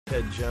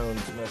Ted Jones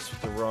messed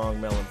with the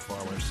wrong melon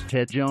farmers.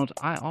 Ted Jones,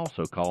 I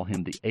also call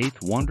him the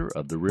eighth wonder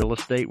of the real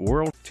estate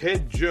world.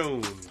 Ted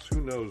Jones,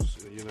 who knows,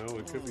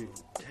 it could be...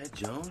 Ted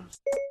Jones?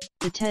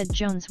 The Ted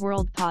Jones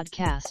World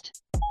Podcast.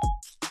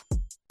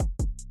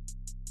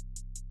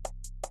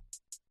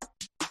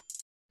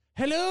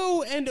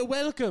 Hello and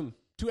welcome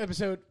to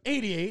episode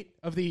 88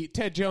 of the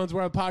Ted Jones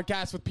World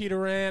Podcast with Peter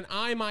Moran.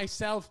 I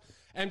myself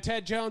am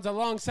Ted Jones,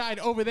 alongside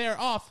over there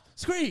off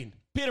screen,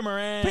 Peter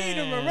Moran.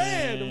 Peter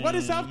Moran. What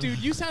is up, dude?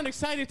 You sound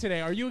excited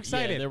today. Are you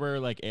excited? Yeah, there were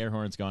like air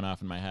horns going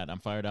off in my head. I'm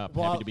fired up.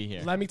 Well, Happy to be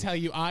here. Let me tell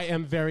you, I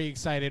am very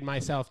excited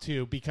myself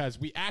too, because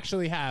we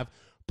actually have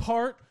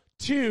part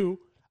 2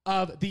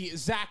 of the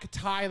Zach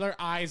Tyler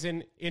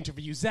Eisen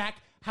interview. Zach,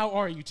 how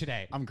are you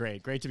today? I'm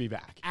great. Great to be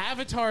back.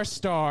 Avatar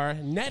star,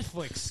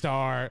 Netflix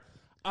star.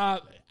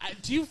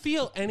 Do you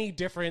feel any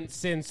different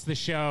since the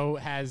show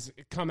has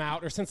come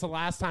out, or since the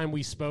last time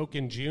we spoke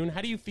in June?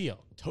 How do you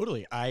feel?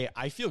 Totally.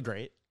 I feel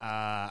great.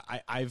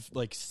 I've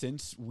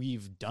since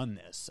we've done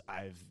this,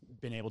 I've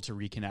been able to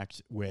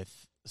reconnect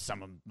with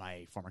some of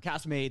my former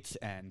castmates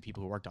and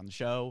people who worked on the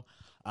show.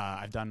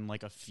 I've done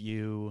a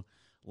few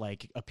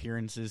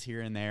appearances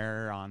here and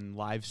there on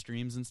live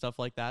streams and stuff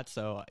like that.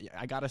 So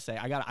I gotta say,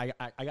 I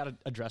gotta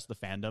address the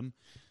fandom.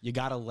 You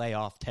gotta lay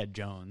off Ted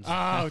Jones.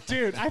 Oh,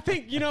 dude, I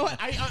think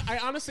I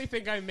honestly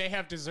think I may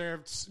have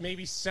deserved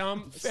maybe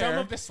some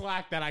of the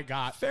slack that I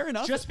got. Fair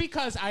enough. Just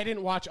because I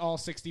didn't watch all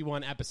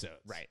 61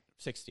 episodes. Right.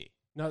 60.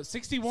 No,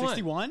 61.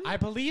 61? I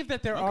believe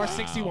that there are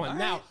 61. All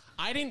Now, right.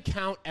 I didn't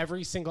count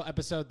every single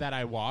episode that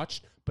I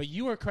watched, but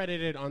you were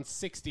credited on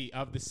 60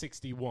 of the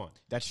 61.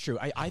 That's true.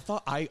 I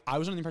thought I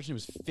was under the impression it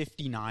was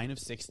 59 of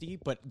 60,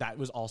 but that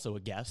was also a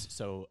guess.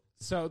 So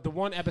the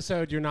one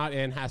episode you're not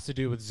in has to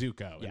do with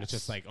Zuko, and Yes.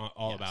 it's just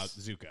all Yes. about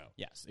Zuko.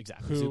 yes,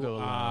 exactly. Who, Zuko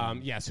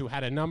alone. who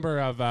had a number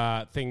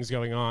of things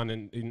going on,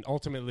 and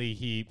ultimately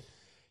he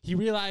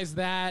realized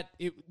that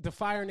the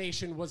Fire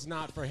Nation was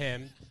not for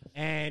him,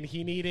 and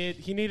he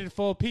needed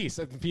full peace.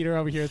 And Peter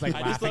over here is I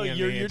just laughing thought at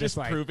you're me and just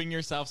like, proving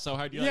yourself so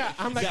hard. You're Yeah,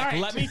 I'm like, Zach, all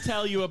right. let me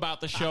tell you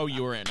about the show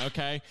you were in,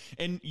 okay?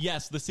 And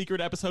yes, the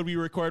secret episode we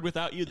record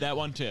without you, that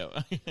one too.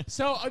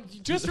 So,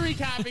 just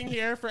recapping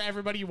here for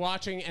everybody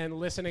watching and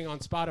listening on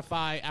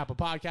Spotify, Apple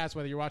Podcasts,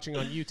 whether you're watching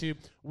on YouTube,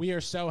 we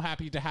are so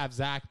happy to have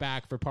Zach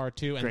back for part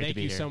 2, and Great to thank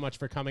be you here. so much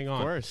for coming on.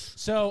 Of course.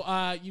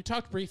 So, you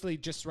talked briefly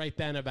just right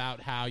then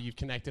about how you've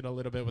connected a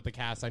little bit with the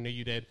cast. I know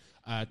you did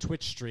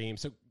Twitch stream.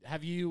 So,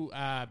 have you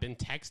been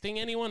texting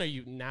anyone? Are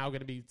you now going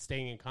to be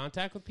staying in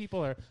contact with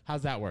people, or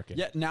how's that working?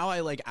 Yeah, now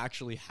I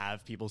actually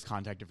have people's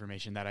contact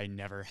information that I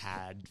never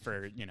had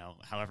for,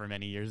 however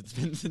many years it's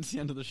been since the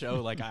end of the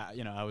show.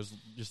 I was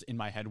just in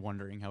my head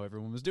wondering how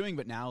everyone was doing,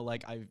 but now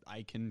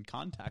I can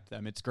contact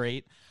them. It's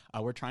great.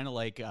 We're trying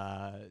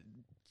to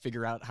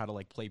figure out how to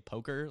play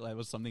poker. That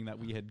was something that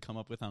we had come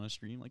up with on a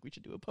stream. We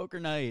should do a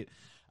poker night.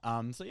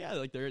 So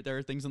yeah, there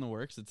are things in the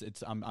works.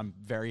 I'm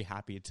very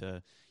happy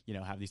to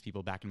have these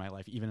people back in my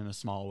life, even in a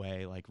small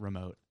way,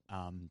 remote.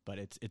 But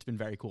it's been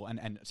very cool.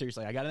 And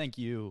seriously, I got to thank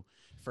you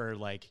for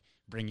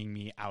bringing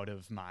me out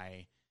of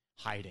my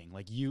hiding.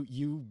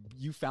 You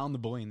found the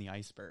boy in the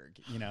iceberg.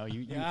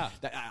 Yeah.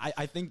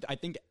 I think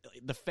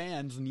the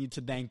fans need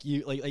to thank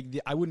you.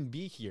 I wouldn't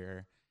be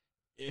here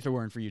if it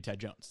weren't for you, Ted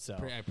Jones. So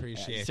I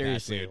appreciate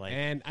seriously, that, dude.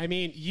 And I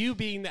mean, you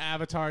being the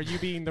avatar, you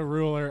being the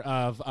ruler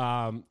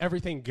of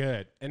everything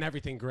good and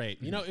everything great.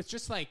 It's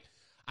just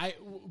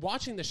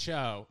watching the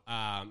show.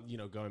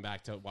 Going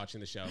back to watching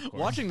the show. Of course.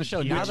 Watching the show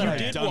Which now that you I've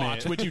did done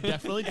watch, it. which you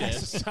definitely did.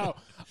 So,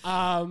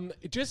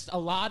 just a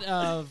lot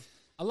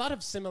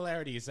of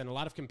similarities and a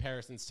lot of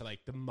comparisons to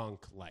the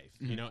monk life,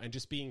 and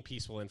just being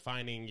peaceful and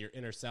finding your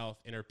inner self,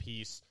 inner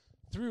peace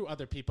through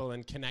other people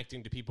and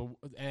connecting to people.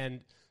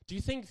 And do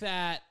you think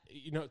that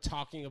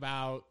talking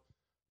about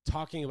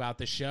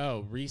the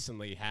show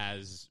recently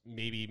has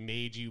maybe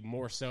made you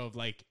more so of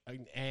an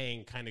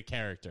Aang kind of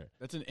character?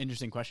 That's an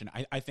interesting question.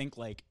 I think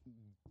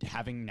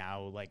having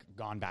now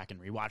gone back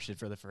and rewatched it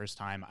for the first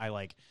time,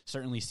 I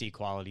certainly see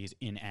qualities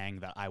in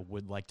Aang that I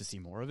would like to see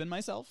more of in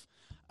myself.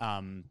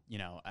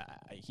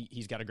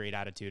 He's got a great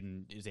attitude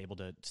and is able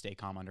to stay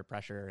calm under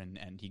pressure,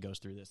 and he goes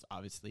through this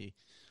obviously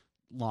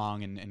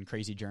long and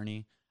crazy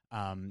journey.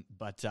 His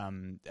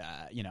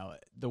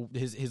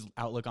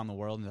outlook on the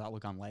world and his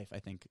outlook on life, I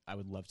think I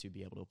would love to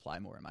be able to apply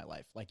more in my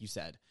life. Like you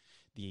said,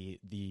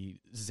 the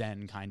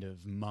Zen kind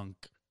of monk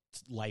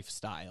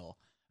lifestyle.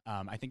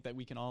 I think that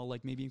we can all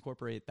maybe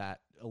incorporate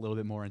that a little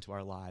bit more into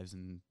our lives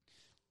and,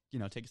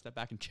 take a step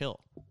back and chill.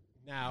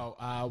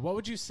 Now, what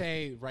would you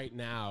say right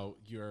now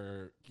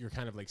your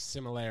kind of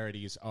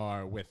similarities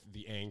are with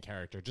the Aang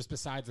character? Just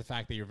besides the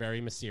fact that you're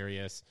very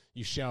mysterious,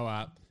 you show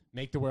up,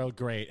 make the world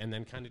great, and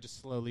then kind of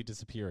just slowly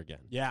disappear again.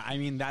 Yeah, I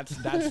mean that's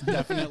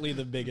definitely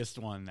the biggest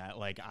one that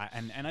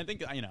I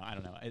think I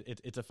don't know.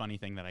 It's a funny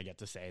thing that I get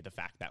to say, the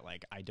fact that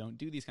I don't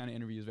do these kind of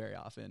interviews very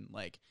often.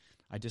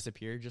 I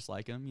disappear just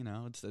like him.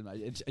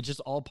 It's just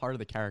all part of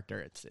the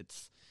character.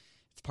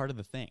 it's part of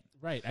the thing.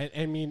 Right.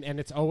 I mean, and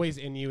it's always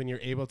in you, and you're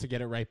able to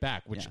get it right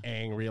back, which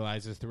Aang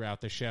realizes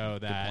throughout the show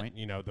that, point.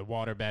 you know, the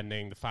water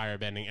bending, the fire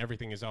bending,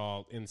 everything is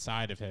all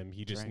inside of him.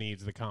 He just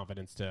needs the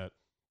confidence to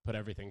put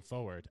everything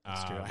forward.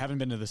 That's true. I haven't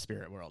been to the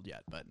spirit world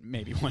yet, but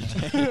maybe one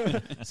day.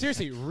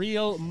 Seriously,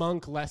 real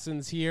monk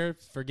lessons here.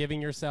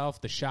 Forgiving yourself,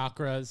 the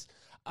chakras.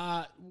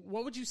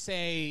 What would you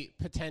say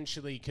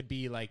potentially could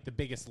be like the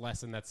biggest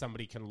lesson that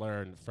somebody can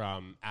learn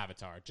from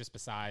Avatar, just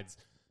besides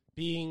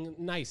being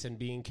nice and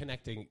being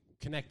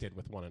connected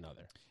with one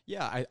another?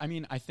 Yeah, I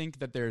mean, I think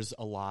that there's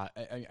a lot.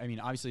 I mean,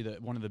 obviously,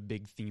 one of the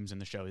big themes in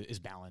the show is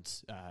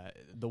balance.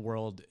 The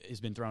world has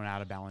been thrown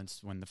out of balance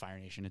when the Fire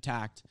Nation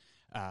attacked,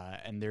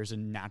 and there's a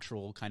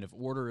natural kind of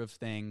order of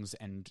things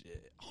and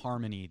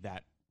harmony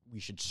that we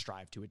should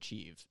strive to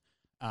achieve.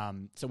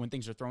 So when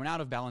things are thrown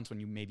out of balance,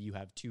 when maybe you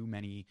have too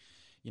many,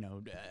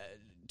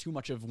 too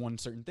much of one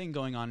certain thing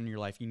going on in your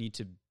life, you need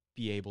to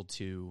be able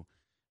to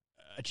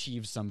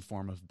achieve some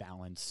form of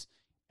balance.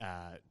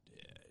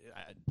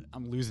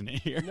 I'm losing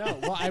it here. No,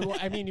 well,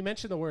 I mean, you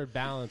mentioned the word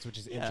balance, which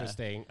is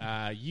interesting.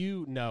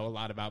 You know a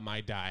lot about my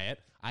diet.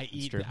 I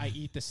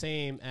eat the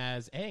same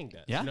as Aang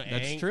does. Yeah,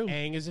 that's true.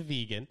 Aang is a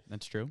vegan.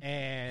 That's true.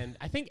 And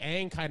I think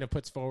Aang kind of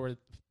puts forward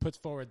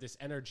this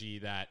energy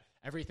that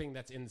everything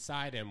that's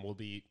inside him will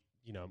be,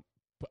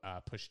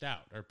 pushed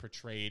out or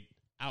portrayed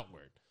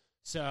outward.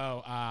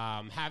 So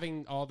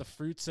having all the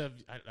fruits of,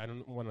 I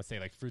don't want to say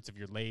like fruits of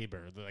your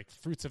labor, like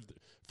fruits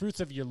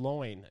of your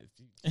loin.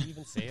 Do you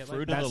even say it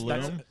Fruit like of the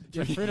loom?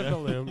 Yeah, fruit of the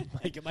loom,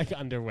 like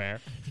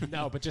underwear.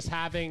 No, but just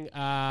having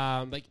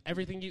like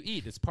everything you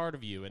eat is part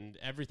of you, and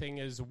everything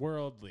is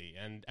worldly,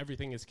 and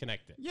everything is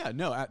connected. Yeah,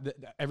 no,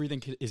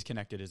 everything is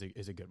connected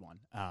is a good one.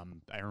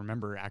 I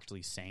remember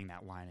actually saying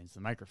that line into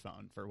the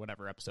microphone for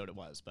whatever episode it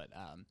was, but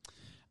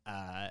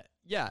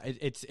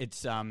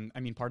it's I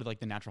mean, part of like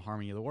the natural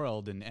harmony of the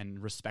world and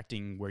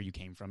respecting where you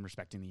came from,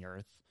 respecting the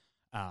earth.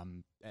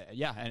 And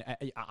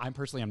I'm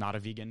personally, I'm not a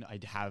vegan. I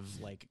have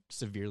like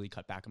severely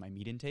cut back on my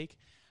meat intake,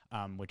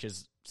 which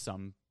is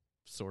some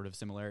sort of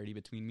similarity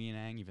between me and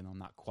Aang, even though I'm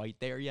not quite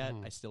there yet.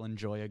 I still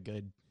enjoy a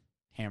good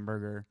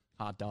hamburger,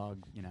 hot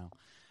dog,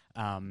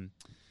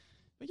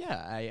 but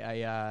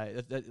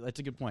yeah, that's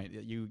a good point.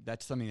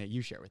 That's something that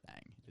you share with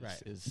Aang,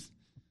 is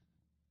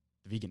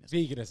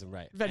veganism,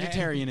 right?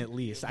 Vegetarian, at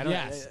least. I don't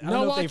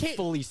know if they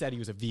fully said he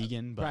was a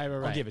vegan, but right.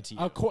 I'll give it to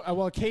you.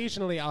 Well,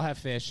 occasionally I'll have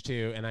fish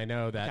too, and I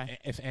know that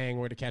if Aang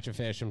were to catch a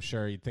fish, I'm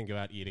sure he'd think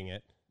about eating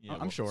it. Yeah,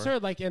 I'm sure. Sure,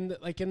 like in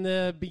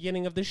the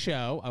beginning of the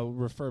show, I'll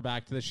refer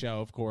back to the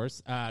show, of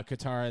course.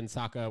 Katara and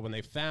Sokka, when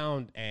they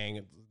found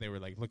Aang, they were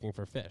like looking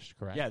for fish,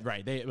 correct? Yeah,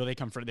 right. They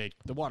come from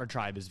the Water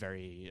Tribe is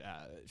very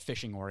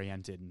fishing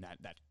oriented, and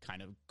that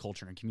kind of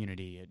culture and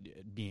community,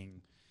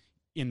 being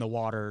in the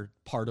water,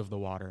 part of the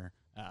water.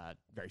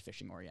 Very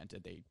fishing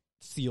oriented. They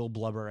seal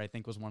blubber, I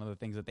think, was one of the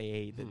things that they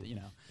ate.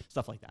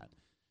 Stuff like that.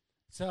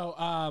 So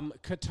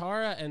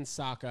Katara and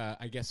Sokka,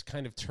 I guess,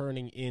 kind of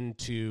turning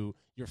into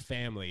your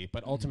family,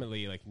 but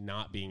ultimately like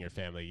not being your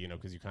family,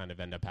 because you kind of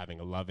end up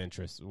having a love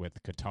interest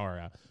with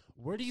Katara.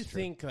 Where do you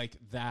think like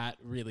that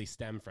really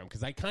stemmed from?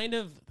 Because I kind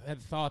of had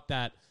thought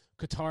that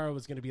Katara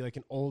was going to be like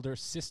an older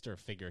sister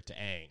figure to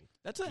Aang.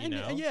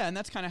 And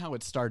that's kind of how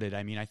it started.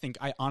 I mean, I think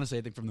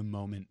from the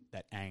moment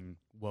that Aang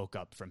woke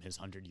up from his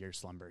 100-year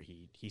slumber,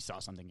 he saw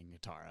something in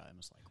Katara and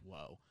was like,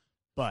 whoa.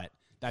 But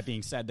that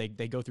being said,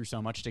 they go through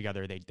so much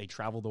together. They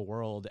travel the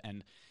world,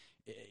 and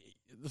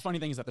the funny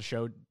thing is that the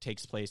show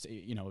takes place,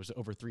 it was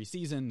over 3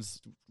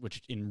 seasons,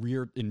 which in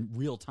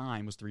real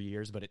time was 3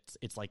 years, but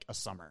it's like a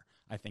summer,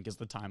 I think, is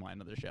the timeline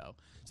of the show.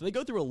 So they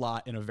go through a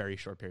lot in a very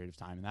short period of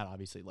time, and that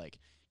obviously like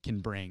can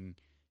bring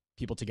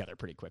people together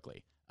pretty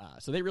quickly.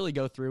 So they really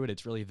go through it.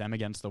 It's really them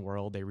against the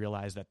world. They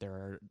realize that there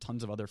are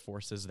tons of other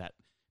forces that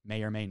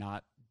may or may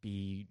not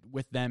be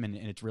with them, and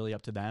it's really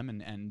up to them.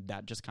 And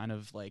that just kind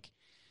of like,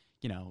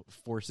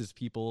 forces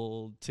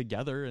people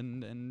together,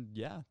 and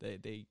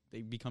they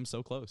become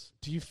so close.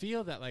 Do you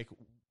feel that like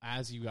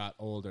as you got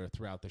older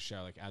throughout the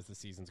show, like as the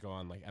seasons go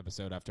on, like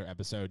episode after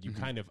episode, you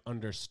kind of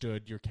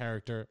understood your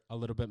character a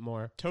little bit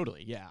more?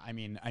 Totally, yeah. I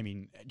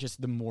mean,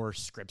 just the more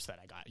scripts that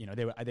I got,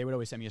 they would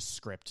always send me a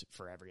script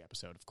for every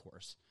episode, of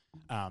course,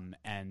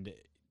 and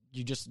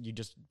you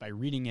just by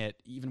reading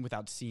it, even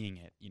without seeing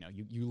it,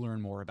 you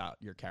learn more about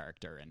your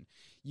character, and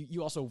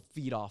you also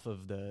feed off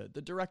of the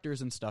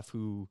directors and stuff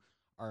who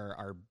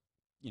are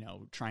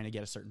trying to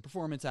get a certain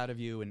performance out of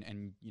you,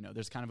 and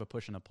there's kind of a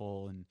push and a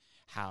pull, and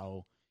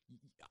how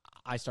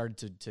I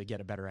started to get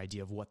a better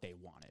idea of what they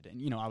wanted.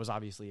 And I was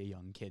obviously a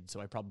young kid,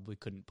 so I probably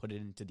couldn't put it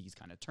into these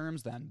kind of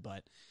terms then,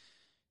 but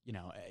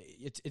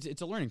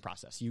it's a learning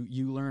process.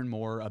 You learn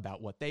more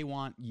about what they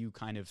want, you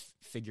kind of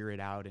figure it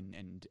out,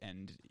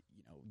 and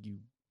you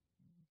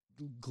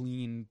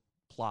glean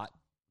plot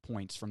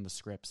points from the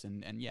scripts,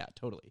 and yeah,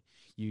 totally.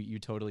 You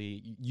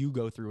totally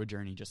go through a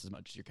journey just as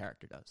much as your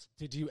character does.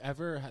 Did you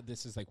ever,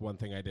 this is like one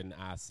thing I didn't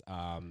ask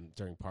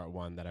during part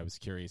one that I was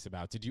curious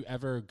about. Did you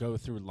ever go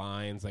through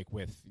lines like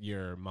with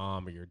your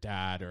mom or your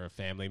dad or a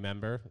family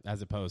member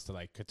as opposed to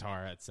like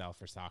Katara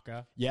itself or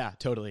Sokka? Yeah,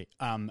 totally.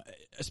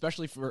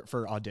 Especially for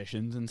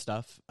auditions and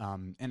stuff.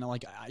 And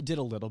like I did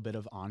a little bit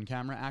of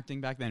on-camera acting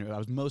back then. I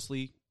was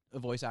mostly a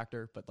voice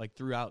actor, but like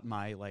throughout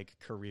my like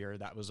career,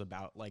 that was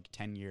about like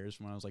 10 years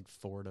from when I was like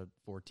 4 to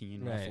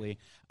 14 roughly.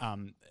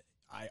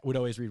 I would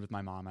always read with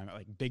my mom. I'm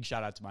like, big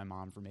shout out to my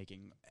mom for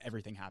making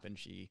everything happen.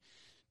 She,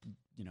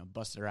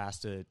 busted her ass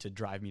to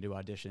drive me to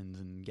auditions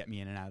and get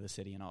me in and out of the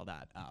city and all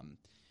that.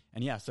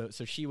 And yeah, so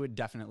she would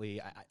definitely,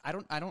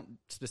 I don't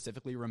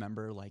specifically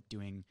remember like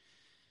doing,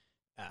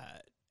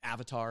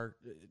 Avatar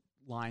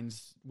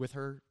lines with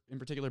her in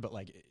particular, but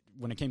like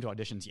when it came to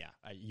auditions,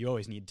 you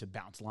always need to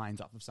bounce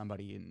lines off of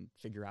somebody and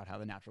figure out how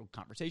the natural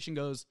conversation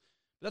goes.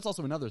 But that's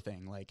also another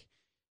thing. Like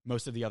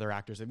most of the other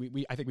actors,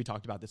 and I think we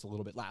talked about this a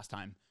little bit last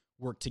time,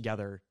 worked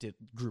together, did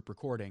group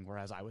recording,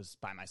 whereas I was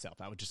by myself.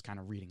 I was just kind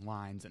of reading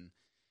lines. And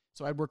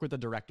so I'd work with the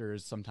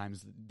directors.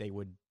 Sometimes they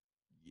would,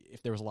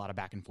 if there was a lot of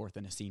back and forth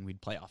in a scene,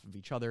 we'd play off of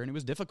each other. And it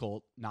was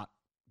difficult not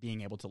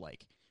being able to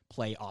like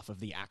play off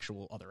of the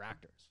actual other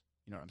actors.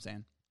 You know what I'm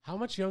saying? How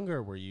much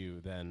younger were you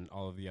than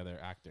all of the other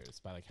actors?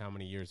 By like how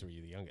many years were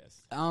you the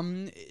youngest?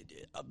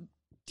 A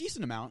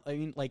decent amount. I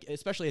mean, like,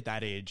 especially at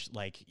that age,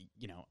 like,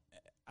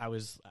 I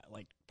was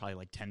like probably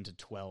like 10 to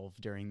 12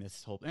 during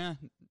this whole, a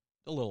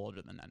little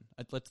older than then.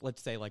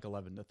 Let's say like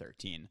 11 to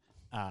 13.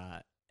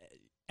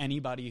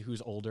 Anybody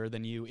who's older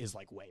than you is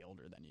like way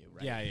older than you,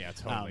 right? Yeah,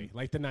 totally.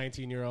 Like the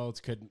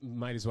 19-year-olds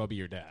might as well be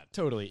your dad.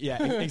 Totally.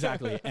 Yeah,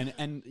 exactly.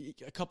 And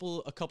a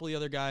couple of the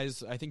other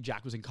guys, I think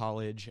Jack was in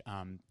college.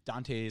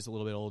 Dante is a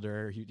little bit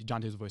older.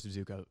 Dante was the voice of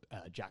Zuko.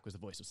 Jack was the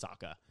voice of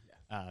Sokka.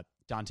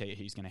 Dante,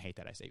 he's going to hate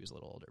that I say he was a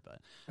little older,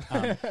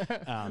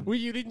 but well,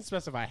 you didn't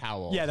specify how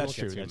old. Yeah, that's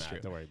We'll true. get to That's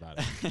Matt. true. Don't worry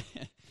about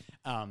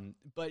it.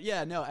 But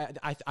yeah, no,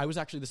 I was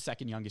actually the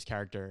second youngest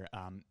character.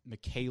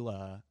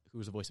 Michaela, who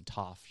was the voice of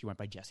Toph, she went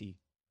by Jessie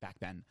back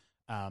then,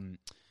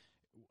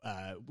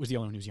 was the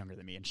only one who was younger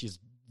than me, and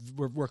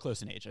we're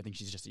close in age. I think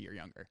she's just a year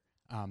younger.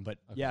 But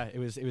yeah, it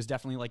was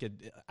definitely like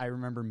I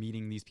remember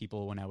meeting these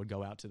people when I would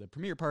go out to the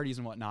premiere parties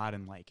and whatnot,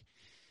 and like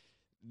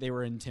they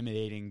were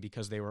intimidating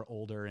because they were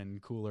older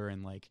and cooler,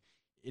 and like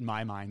in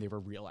my mind they were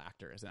real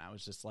actors, and I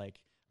was just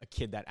like a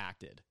kid that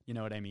acted. You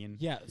know what I mean?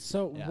 Yeah.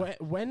 So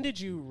when did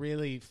you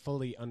really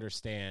fully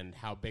understand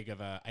how big of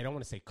a, I don't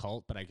want to say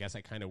cult, but I guess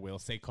I kind of will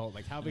say cult,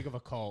 like how big of a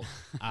cult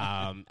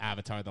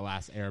Avatar: The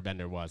Last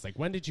Airbender was? Like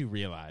when did you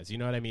realize? You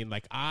know what I mean?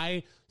 Like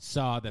I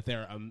saw that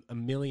there are a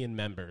million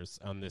members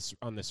on this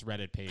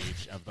Reddit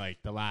page of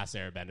like The Last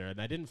Airbender,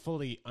 and I didn't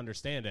fully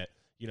understand it,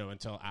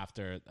 until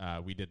after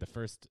we did the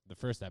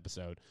first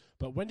episode.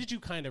 But when did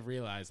you kind of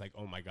realize like,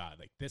 oh my God,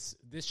 like this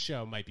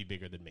show might be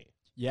bigger than me?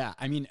 Yeah,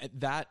 I mean,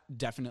 that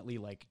definitely,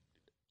 like,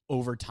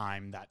 over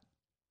time, that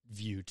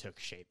view took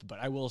shape. But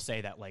I will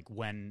say that, like,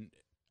 when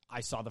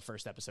I saw the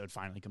first episode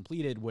finally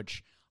completed,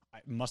 which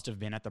must have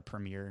been at the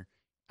premiere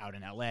out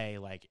in LA,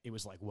 like, it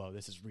was like, whoa,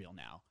 this is real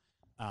now.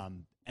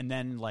 And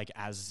then, like,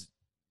 as,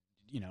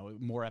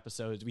 more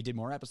episodes, we did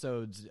more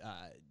episodes,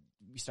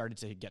 we started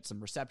to get some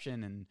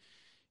reception, and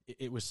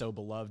it was so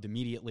beloved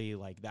immediately.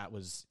 Like, that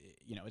was,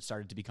 it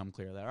started to become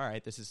clear that, all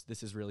right, this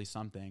is really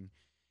something.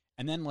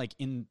 And then, like,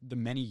 in the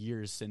many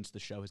years since the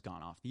show has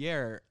gone off the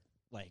air,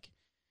 like,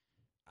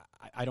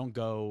 I don't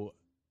go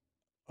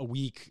a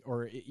week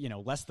or,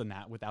 less than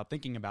that without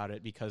thinking about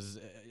it, because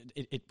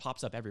it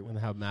pops up everywhere. And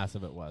how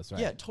massive it was, right?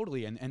 Yeah,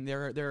 totally. And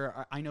there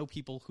are, I know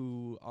people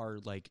who are,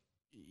 like,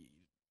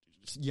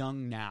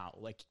 young now,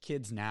 like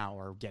kids now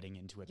are getting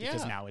into it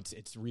because now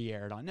it's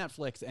re-aired on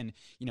Netflix, and,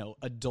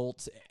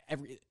 adults,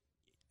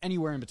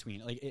 anywhere in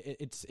between. Like,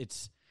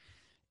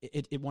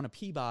 it won a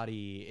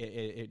Peabody.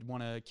 It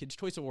won a Kids'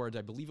 Choice Awards.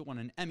 I believe it won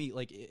an Emmy.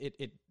 Like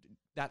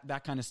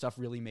that kind of stuff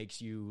really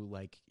makes you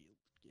like.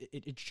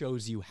 It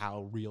shows you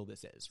how real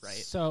this is, right?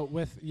 So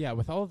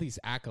with all of these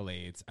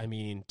accolades, I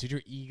mean, did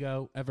your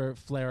ego ever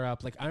flare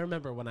up? Like I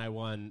remember when I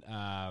won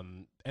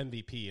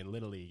MVP in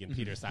Little League and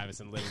Peter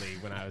Stuyvesant Little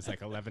League when I was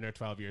like 11 or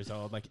 12 years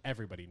old. Like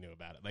everybody knew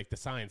about it. Like the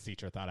science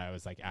teacher thought I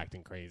was like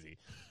acting crazy.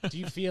 Do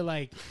you feel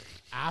like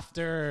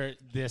after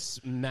this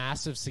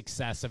massive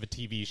success of a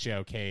TV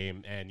show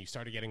came and you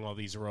started getting all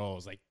these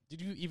roles, like did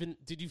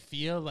you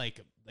feel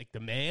like the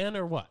man,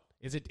 or what?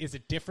 Is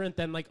it different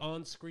than like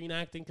on screen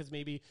acting? Because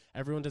maybe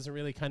everyone doesn't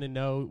really kind of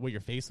know what your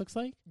face looks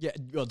like. Yeah,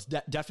 well, it's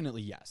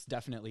definitely yes,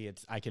 definitely.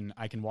 It's I can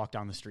walk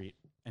down the street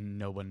and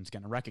no one's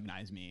gonna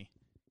recognize me.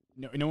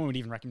 No one would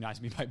even recognize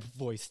me by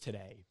voice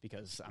today,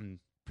 because I'm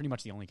pretty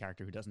much the only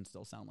character who doesn't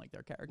still sound like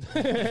their character.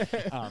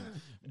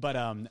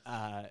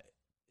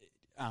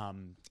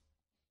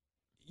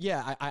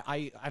 Yeah,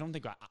 I don't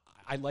think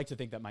I like to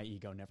think that my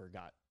ego never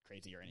got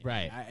crazy or anything.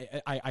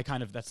 Right. I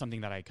kind of, that's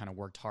something that I kind of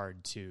worked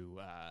hard to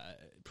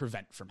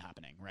prevent from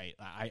happening, right?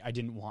 I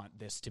didn't want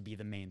this to be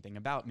the main thing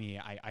about me.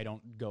 I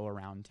don't go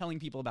around telling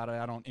people about it.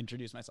 I don't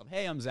introduce myself.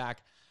 Hey, I'm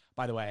Zach.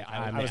 By the way,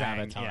 I was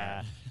Avatar.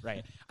 Yeah,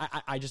 right.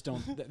 I just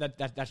don't,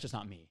 that's just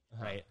not me,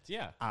 right?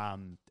 Yeah.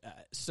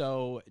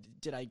 So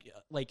did I,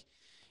 like,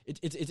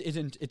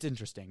 it's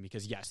interesting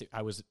because yes,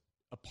 I was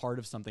a part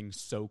of something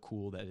so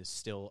cool that is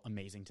still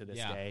amazing to this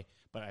day,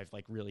 but I've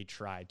like really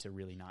tried to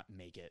really not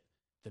make it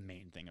the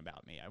main thing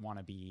about me. I want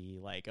to be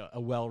like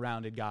a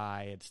well-rounded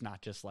guy. It's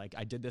not just like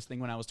I did this thing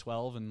when I was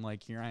 12 and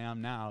like here I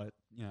am now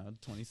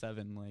at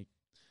 27. Like,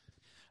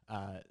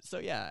 so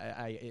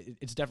yeah,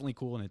 it's definitely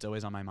cool and it's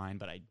always on my mind.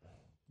 But I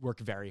work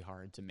very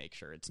hard to make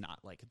sure it's not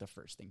like the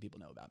first thing people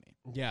know about me.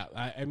 Yeah,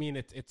 I mean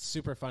it's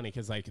super funny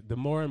because like the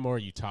more and more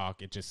you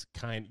talk, it just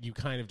you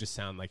kind of just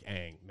sound like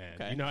Aang, man.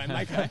 Okay. You know, and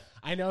like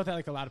I know that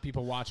like a lot of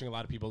people watching, a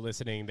lot of people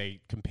listening, they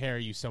compare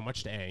you so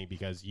much to Aang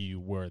because you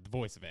were the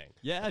voice of Aang.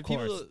 Yeah, of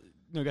people. course.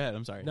 No, go ahead.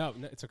 I'm sorry. No,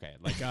 it's okay.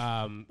 Like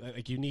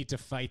like you need to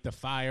fight the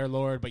Fire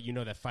Lord, but you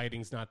know that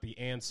fighting's not the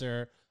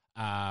answer.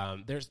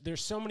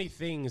 There's so many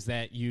things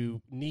that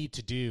you need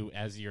to do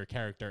as your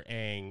character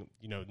Aang,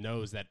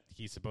 knows that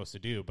he's supposed to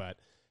do, but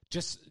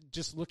just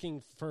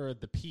looking for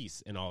the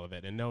peace in all of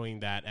it and knowing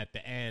that at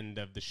the end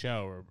of the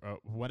show or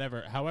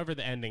whatever, however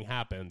the ending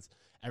happens,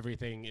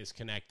 everything is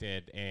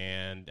connected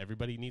and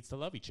everybody needs to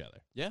love each other.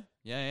 Yeah.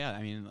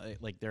 I mean,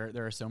 like there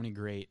are so many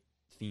great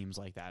themes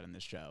like that in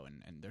this show,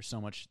 and there's so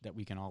much that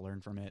we can all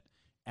learn from it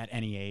at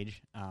any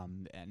age.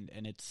 And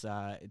it's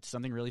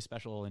something really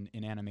special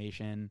in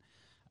animation.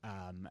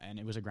 And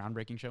it was a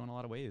groundbreaking show in a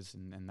lot of ways,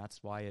 and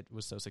that's why it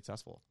was so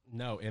successful.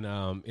 No, in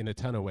a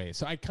ton of ways.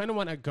 So I kind of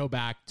want to go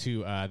back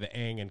to the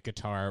Aang and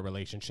Katara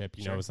relationship.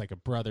 You know, it was like a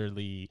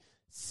brotherly,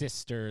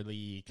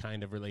 sisterly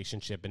kind of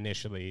relationship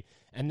initially,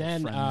 and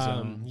then friend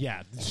zone.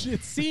 yeah,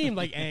 it seemed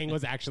like Aang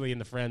was actually in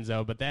the friend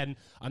zone. But then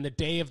on the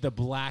day of the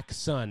Black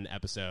Sun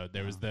episode,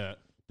 there was the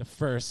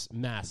first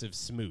massive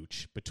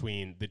smooch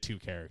between the two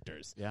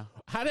characters. Yeah.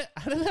 How did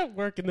that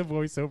work in the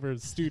voiceover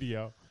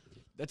studio?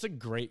 That's a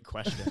great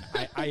question.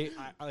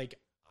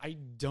 I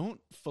don't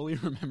fully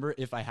remember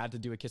if I had to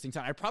do a kissing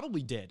sound. I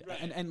probably did,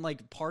 and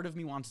like part of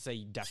me wants to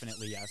say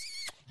definitely yes.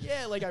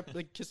 Yeah, like I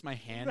like kissed my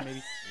hand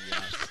maybe.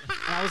 Yes.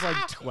 And I was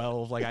like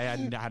 12. Like I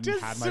hadn't had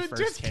my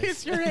first just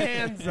kiss your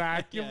hand,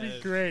 Zach. You'll be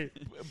great.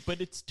 But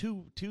it's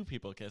two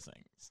people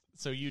kissing,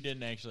 so you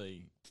didn't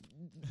actually.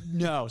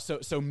 No,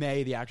 so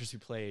May, the actress who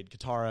played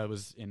Katara,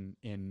 was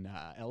in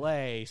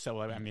L.A.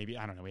 So maybe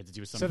I don't know. We had to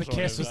do some. So the sort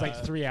kiss of, was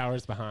like 3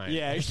 hours behind.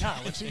 Yeah,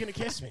 when she gonna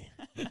kiss me?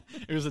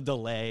 It was a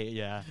delay.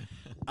 Yeah.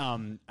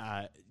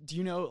 Do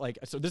you know like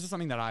so? This is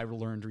something that I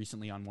learned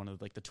recently on one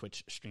of like the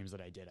Twitch streams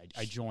that I did.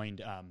 I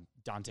joined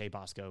Dante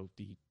Bosco,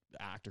 the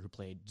actor who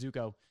played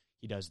Zuko.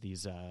 He does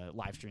these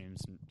live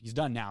streams. And he's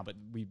done now, but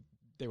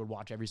they would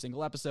watch every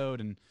single episode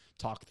and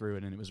talk through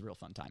it, and it was a real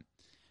fun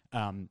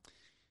time.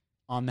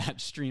 On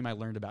that stream, I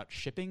learned about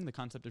shipping, the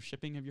concept of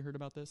shipping. Have you heard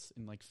about this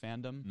in like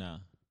fandom? No.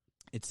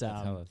 It's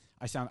Tell us.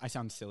 I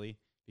sound silly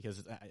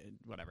because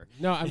whatever.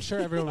 No, I'm sure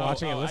everyone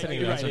watching and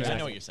listening. right, knows I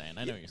know what you're saying.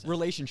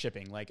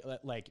 Relationshipping, like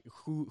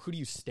who do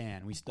you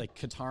stan? We like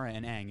Katara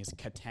and Aang is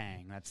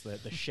Katang. That's the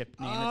ship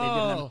name that they've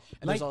given them.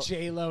 And Like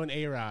J-Lo and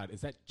A-Rod.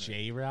 Is that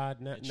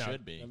J-Rod? No, It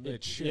should be.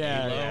 It should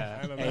Yeah, be.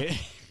 I don't know.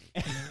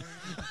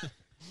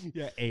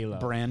 Yeah, A-Lo.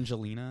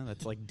 Brangelina.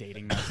 That's like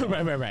dating.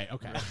 Right.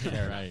 Okay.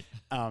 Yeah, right.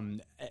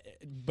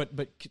 But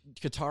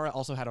Katara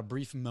also had a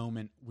brief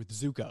moment with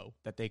Zuko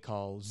that they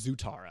call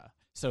Zutara.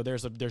 So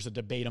there's a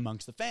debate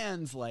amongst the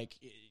fans, like,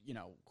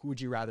 who would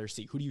you rather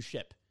see? Who do you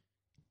ship?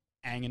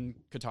 Aang and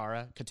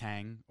Katara,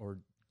 Katang, or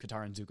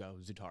Katara and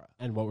Zuko, Zutara?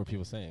 And what were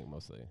people saying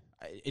mostly?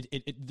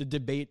 The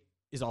debate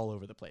is all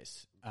over the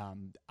place.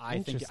 I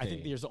think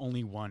Interesting. there's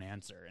only one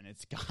answer, and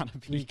it's gotta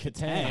be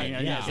Katang.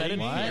 Katang. Yeah. Is that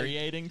What?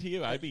 infuriating to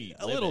you? I'd be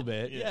A little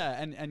bit, yeah.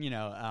 And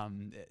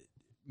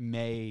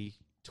May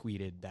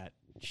tweeted that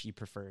she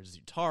prefers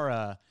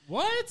Zutara.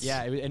 What?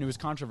 Yeah, and it was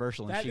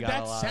controversial, and That, she got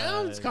that a lot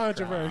sounds of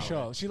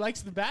controversial. crowd. She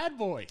likes the bad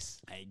voice.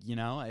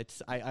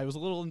 I was a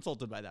little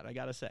insulted by that, I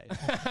gotta say.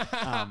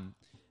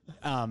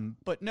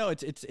 But no,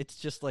 it's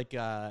just like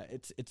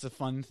it's a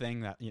fun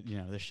thing that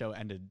the show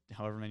ended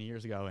however many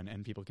years ago,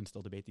 and people can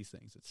still debate these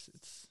things.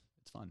 It's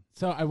fun.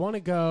 So I want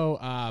to go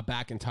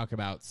back and talk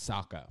about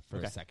Sokka for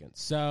Okay. a second.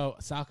 So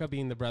Sokka,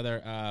 being the brother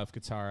of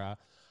Katara,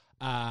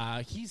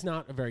 he's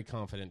not a very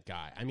confident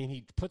guy. I mean,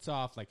 he puts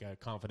off like a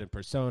confident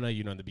persona.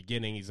 In the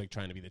beginning, he's like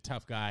trying to be the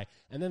tough guy,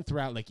 and then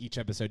throughout like each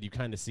episode, you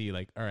kind of see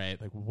like, all right,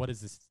 like what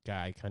is this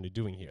guy kind of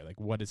doing here? Like,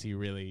 what is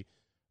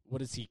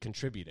he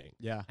contributing?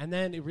 Yeah. And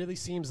then it really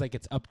seems like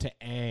it's up to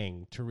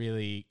Aang to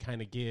really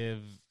kind of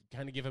give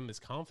him his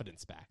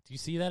confidence back. Do you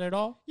see that at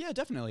all? Yeah,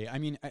 definitely. I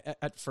mean,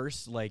 at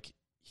first, like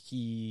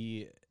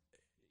he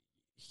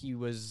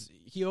always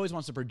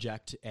wants to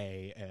project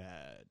a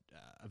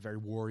very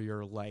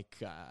warrior-like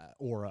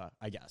aura,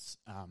 I guess.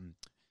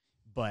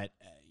 But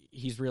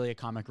he's really a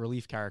comic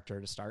relief character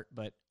to start.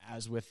 But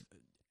as with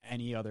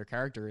any other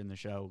character in the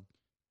show,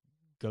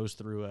 goes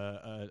through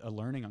a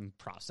learning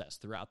process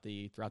throughout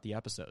the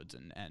episodes,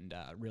 and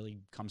really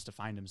comes to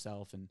find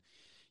himself. And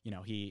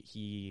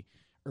he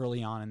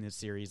early on in this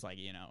series,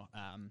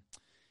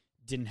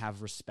 didn't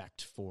have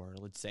respect for,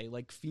 let's say,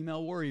 like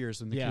female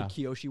warriors. In the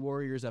Kyoshi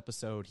Warriors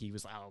episode, he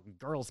was,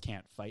 girls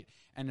can't fight.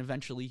 And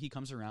eventually he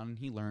comes around and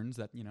he learns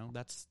that,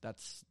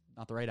 that's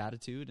not the right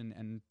attitude,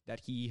 and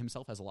that he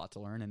himself has a lot to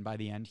learn. And by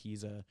the end,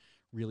 he's a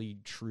really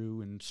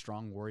true and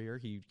strong warrior.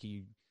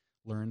 He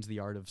learns the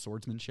art of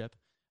swordsmanship.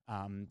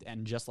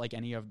 And just like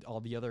any of all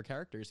the other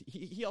characters,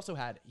 he also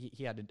had,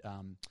 he had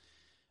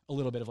a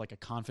little bit of like a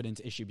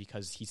confidence issue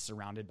because he's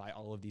surrounded by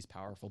all of these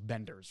powerful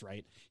benders,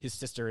 right? His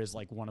sister is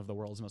like one of the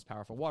world's most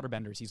powerful water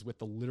benders. He's with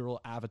the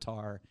literal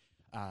Avatar.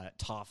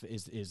 Toph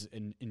is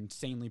an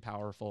insanely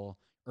powerful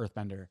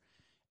earthbender,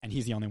 and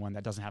he's the only one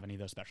that doesn't have any of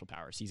those special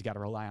powers. He's got to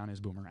rely on his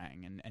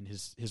boomerang and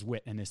his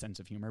wit and his sense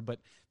of humor, but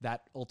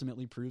that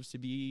ultimately proves to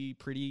be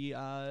pretty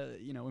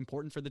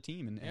important for the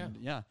team.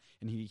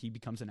 And he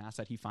becomes an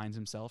asset. He finds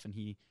himself, and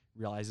he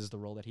realizes the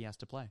role that he has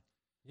to play.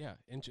 Yeah,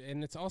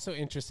 and it's also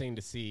interesting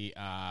to see.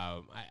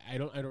 I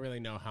don't really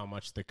know how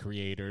much the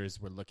creators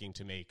were looking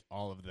to make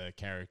all of the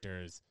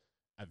characters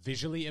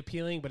visually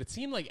appealing, but it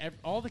seemed like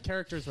all the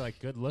characters were like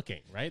good looking,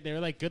 right? They were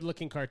like good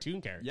looking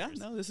cartoon characters. Yeah,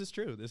 no, this is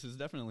true. This is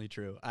definitely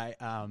true. There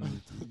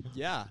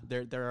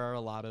are a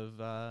lot of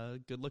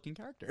good looking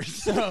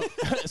characters.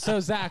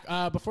 So Zach,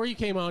 before you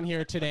came on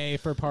here today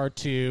for part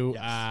 2,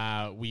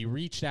 Yes. We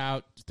reached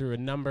out through a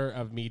number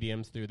of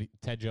mediums through the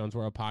Ted Jones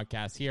World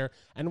podcast here,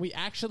 and we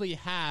actually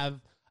have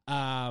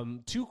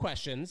 2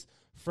 questions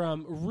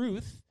from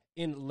Ruth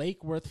in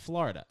Lake Worth,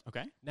 Florida.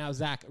 Okay. Now,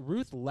 Zach,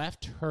 Ruth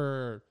left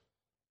her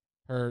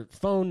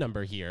phone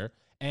number here,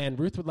 and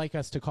Ruth would like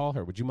us to call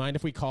her. Would you mind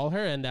if we call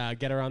her and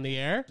get her on the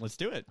air? Let's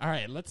do it. All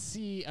right, let's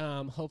see.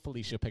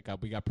 Hopefully she'll pick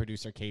up. We got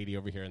producer Katie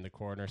over here in the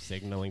corner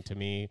signaling to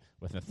me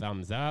with a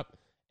thumbs up,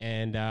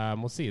 and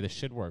we'll see. This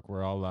should work.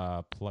 We're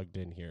all plugged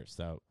in here,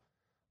 so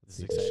let's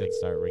see. It should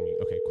start ringing.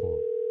 Okay, cool.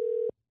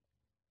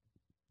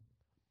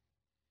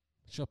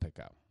 She'll pick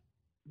up.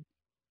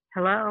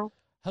 Hello.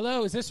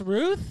 Hello, is this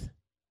Ruth?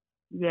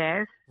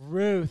 Yes.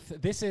 Ruth,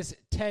 this is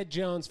Ted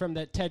Jones from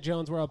the Ted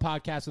Jones World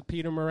podcast with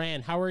Peter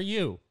Moran. How are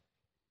you?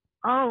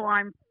 Oh,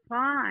 I'm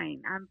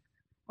fine.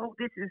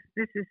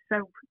 This is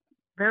so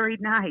very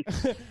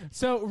nice.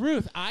 So,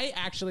 Ruth, I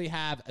actually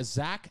have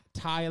Zach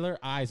Tyler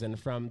Eisen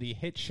from the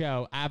hit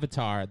show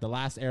Avatar: The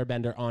Last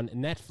Airbender on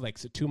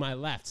Netflix to my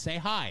left. Say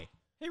hi.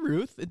 Hey,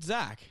 Ruth, it's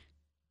Zach.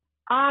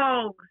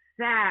 Oh,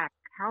 Zach,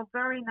 how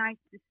very nice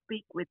to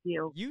speak with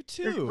you. You It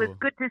too. was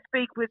good to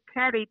speak with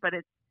Teddy, but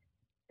it's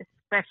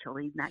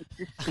especially nice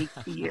to speak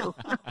to you.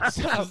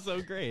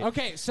 So great.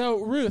 Okay,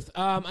 so Ruth,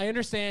 I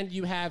understand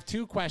you have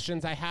 2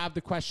 questions. I have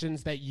the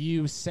questions that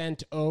you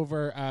sent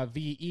over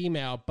via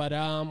email, but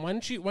why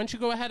don't you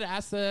go ahead and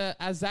ask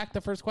Zach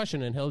the first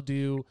question, and he'll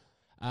do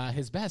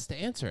his best to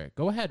answer it.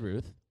 Go ahead,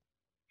 Ruth.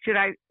 Should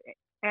I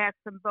ask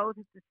them both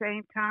at the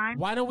same time?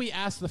 Why don't we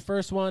ask the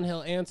first one,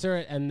 he'll answer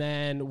it, and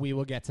then we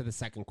will get to the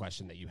second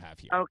question that you have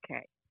here.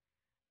 Okay.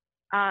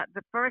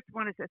 The first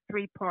one is a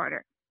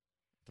 3-parter.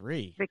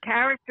 3. The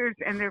characters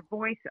and their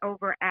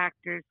voiceover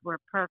actors were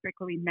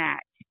perfectly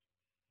matched.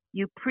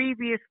 You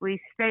previously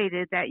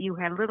stated that you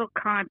had little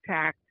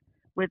contact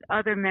with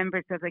other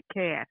members of the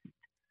cast,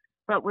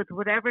 but with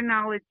whatever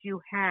knowledge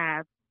you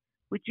have,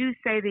 would you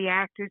say the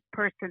actors'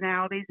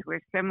 personalities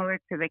were similar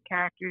to the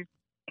characters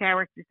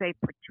they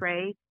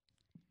portrayed?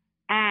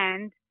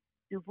 And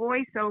do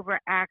voiceover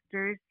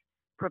actors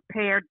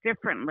prepare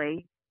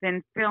differently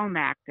than film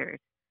actors?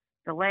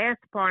 The last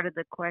part of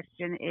the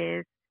question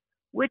is,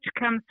 which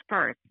comes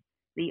first,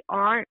 the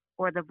art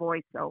or the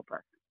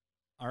voiceover?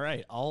 All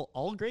right,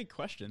 all great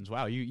questions.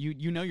 Wow,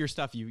 you know your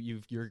stuff.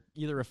 You're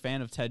either a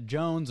fan of Ted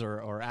Jones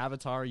or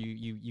Avatar.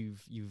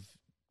 You've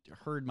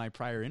heard my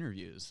prior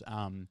interviews.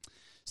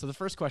 So the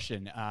first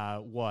question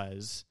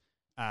was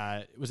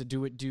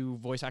it do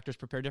voice actors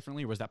prepare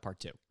differently, or was that part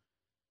 2?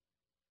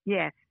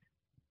 Yes.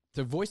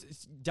 So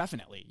voice,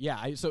 definitely,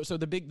 yeah. So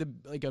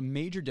a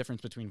major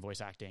difference between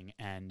voice acting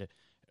and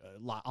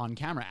on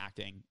camera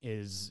acting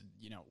is,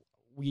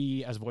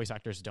 we as voice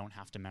actors don't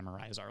have to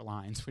memorize our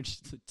lines, which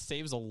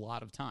saves a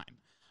lot of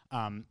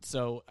time.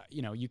 So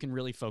you can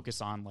really focus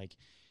on like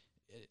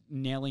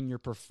nailing your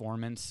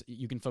performance.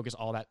 You can focus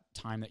all that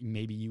time that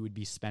maybe you would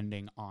be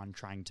spending on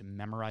trying to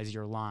memorize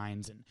your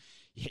lines and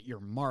hit your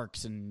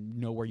marks and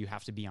know where you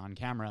have to be on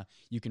camera.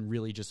 You can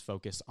really just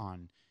focus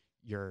on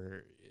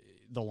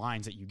the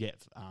lines that you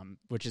give,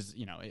 which is,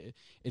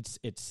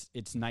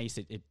 it's nice.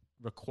 It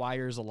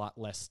requires a lot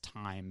less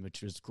time,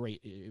 which was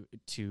great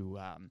to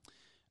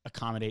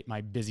accommodate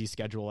my busy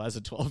schedule as a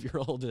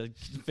 12-year-old to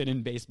fit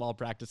in baseball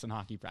practice and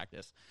hockey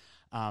practice.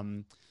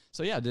 That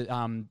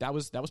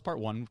was part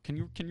 1. Can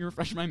you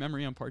refresh my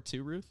memory on part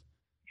 2, Ruth?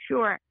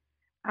 Sure.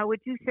 Would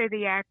you say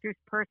the actors'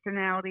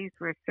 personalities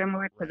were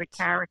similar to the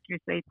characters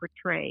they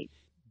portrayed?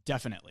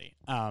 Definitely.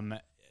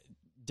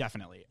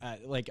 Definitely.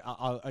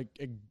 A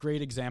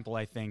great example,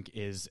 I think,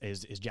 is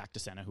Jack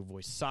DeSena, who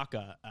voiced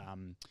Sokka.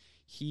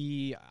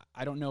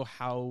 I don't know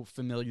how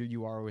familiar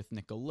you are with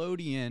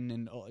Nickelodeon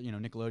and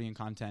Nickelodeon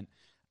content,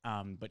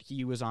 but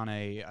he was on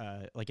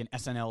a like an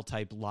SNL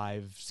type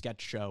live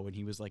sketch show, and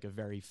he was like a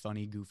very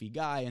funny, goofy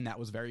guy, and that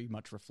was very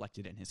much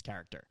reflected in his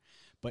character.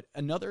 But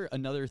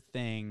another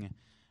thing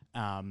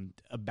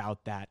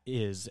about that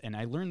is, and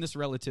I learned this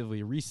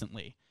relatively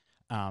recently,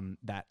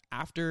 that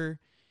after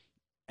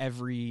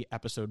every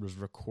episode was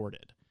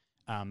recorded,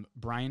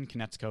 Brian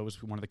Konietzko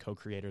was one of the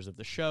co-creators of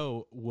the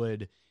show,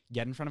 would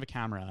get in front of a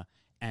camera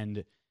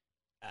and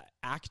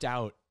act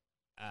out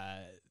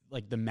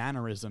like the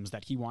mannerisms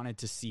that he wanted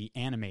to see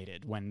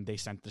animated when they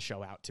sent the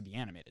show out to be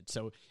animated.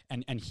 So,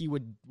 and he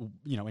would,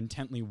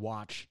 intently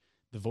watch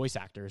the voice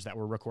actors that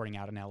were recording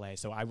out in LA.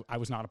 So I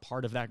was not a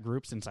part of that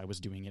group since I was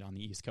doing it on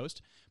the East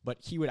Coast, but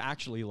he would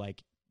actually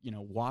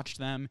watch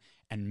them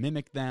and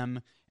mimic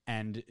them,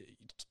 and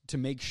to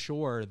make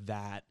sure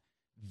that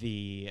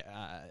the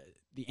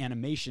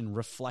animation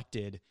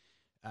reflected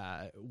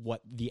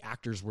what the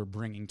actors were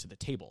bringing to the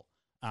table,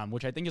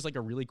 which I think is like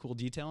a really cool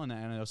detail, and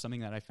I know something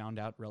that I found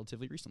out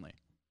relatively recently.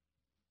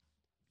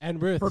 And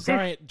Ruth,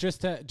 sorry,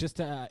 just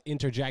to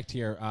interject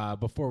here,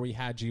 before we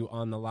had you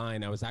on the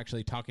line, I was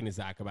actually talking to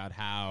Zach about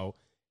how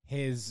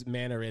his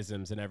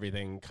mannerisms and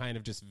everything kind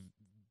of just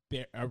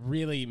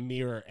really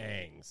mirror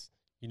Aang's.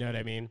 You know what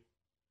I mean?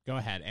 Go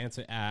ahead,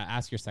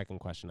 ask your second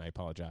question. I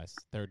apologize.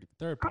 Third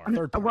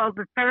part. Well,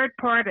 the third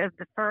part of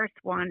the first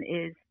one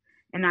is,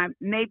 and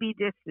maybe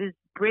this is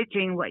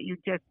bridging what you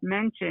just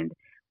mentioned,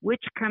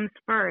 which comes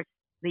first,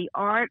 the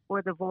art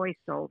or the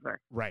voiceover?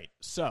 Right.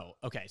 So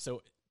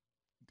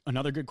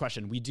another good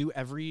question. We do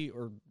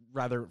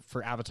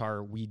for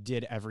Avatar, we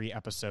did every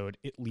episode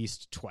at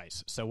least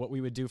twice. So what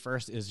we would do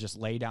first is just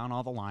lay down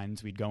all the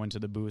lines. We'd go into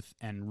the booth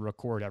and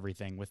record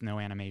everything with no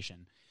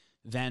animation.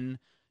 Then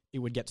it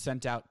would get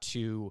sent out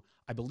to,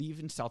 I believe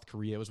in South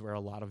Korea was where a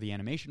lot of the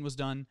animation was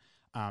done,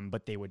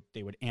 but they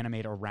would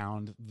animate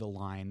around the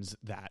lines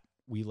that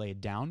we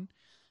laid down.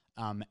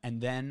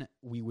 And then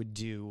we would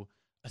do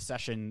a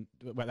session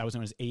that was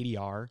known as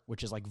ADR,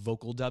 which is like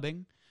vocal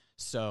dubbing.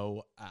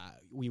 So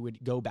we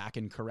would go back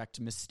and correct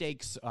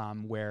mistakes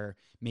where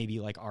maybe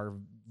like our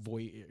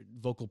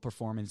vocal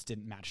performance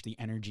didn't match the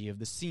energy of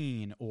the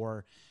scene,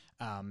 or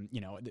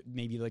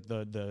maybe like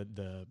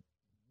the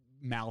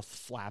mouth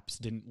flaps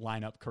didn't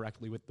line up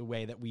correctly with the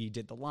way that we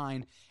did the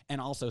line.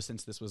 And also,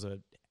 since this was a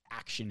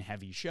action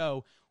heavy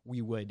show,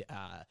 we would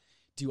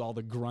do all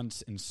the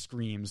grunts and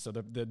screams. So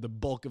the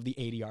bulk of the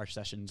ADR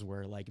sessions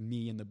were like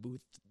me in the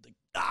booth, like,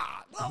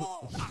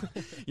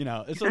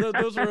 so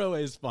those were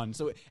always fun.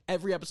 So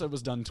every episode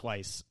was done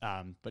twice.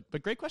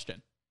 But great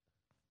question.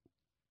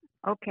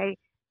 Okay.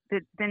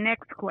 The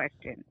next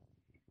question.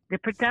 The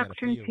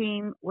production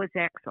team was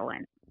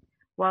excellent.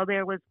 While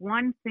there was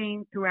one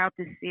theme throughout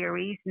the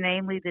series,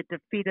 namely the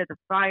defeat of the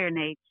Fire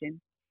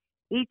Nation,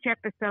 each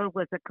episode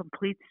was a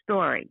complete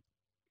story.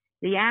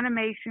 The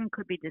animation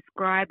could be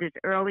described as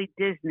early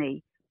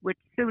Disney, which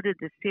suited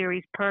the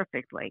series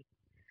perfectly.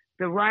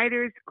 The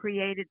writers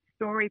created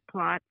story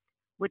plots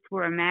which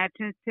were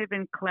imaginative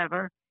and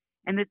clever,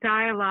 and the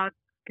dialogue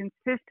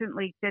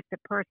consistently fit the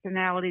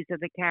personalities of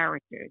the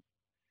characters.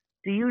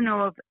 Do you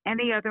know of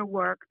any other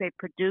work they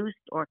produced,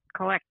 or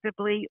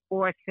collectively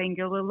or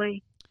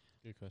singularly?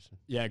 Good question.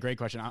 Yeah, great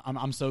question.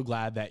 I'm so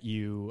glad that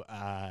you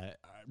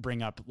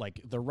bring up like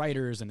the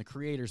writers and the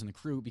creators and the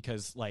crew,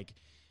 because like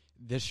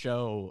this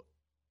show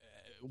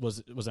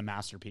was a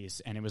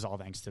masterpiece, and it was all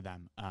thanks to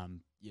them.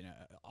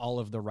 All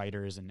of the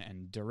writers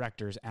and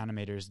directors,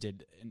 animators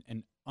did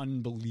an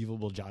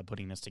unbelievable job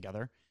putting this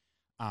together.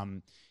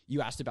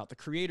 You asked about the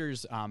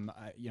creators.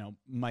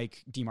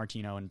 Mike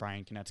DiMartino and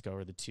Brian Konietzko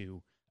are the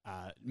two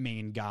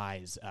main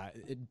guys.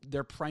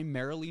 They're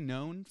primarily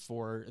known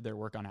for their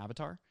work on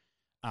Avatar.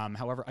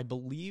 However, I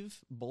believe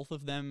both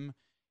of them,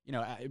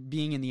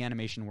 being in the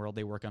animation world,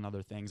 they work on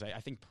other things. I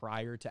think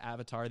prior to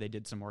Avatar, they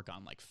did some work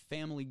on like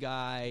Family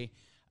Guy,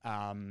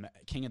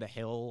 King of the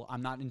Hill.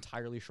 I'm not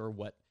entirely sure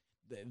what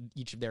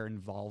each of their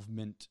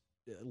involvement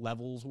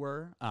levels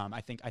were.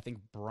 I think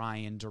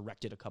Brian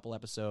directed a couple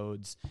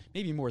episodes,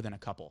 maybe more than a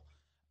couple.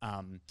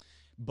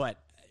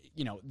 But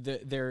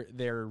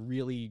they're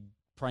really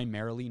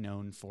primarily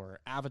known for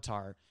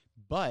Avatar.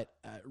 But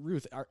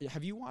Ruth,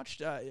 have you watched?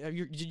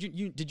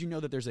 Did you know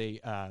that there's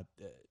a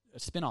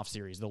spin-off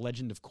series, The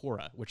Legend of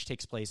Korra, which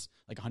takes place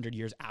like 100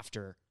 years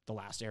after The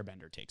Last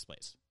Airbender takes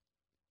place?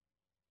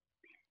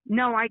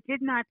 No, I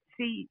did not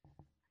see.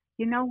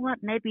 You know what?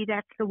 Maybe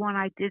that's the one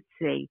I did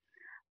see.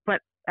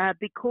 But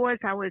because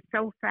I was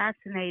so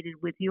fascinated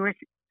with your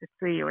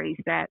series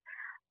that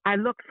I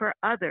looked for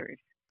others,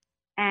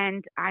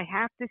 and I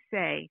have to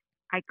say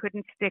I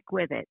couldn't stick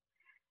with it.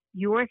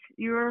 Your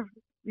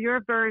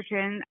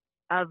version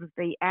of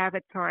the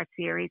Avatar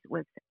series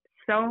was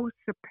so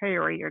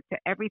superior to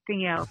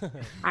everything else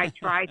I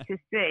tried to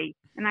see,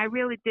 and I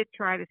really did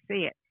try to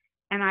see it.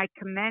 And I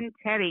commend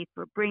Teddy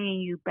for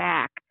bringing you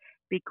back,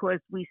 because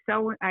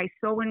I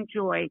so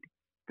enjoyed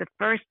the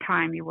first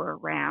time you were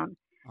around.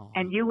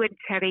 And you and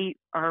Teddy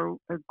are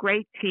a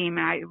great team,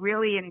 and I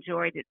really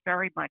enjoyed it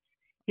very much.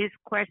 his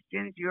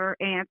questions, your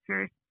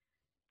answers.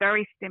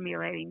 Very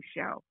stimulating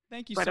show.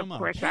 Thank you But so of much.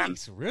 course,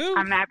 Thanks, Ruth.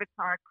 I'm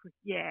Avatar.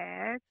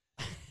 Yes.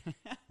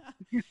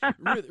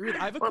 Ruth,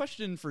 I have a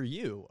question for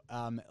you.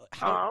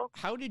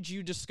 How did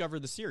you discover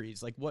the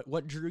series? Like,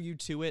 what drew you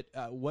to it?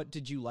 What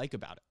did you like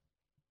about it?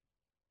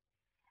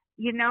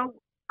 You know,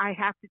 I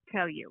have to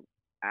tell you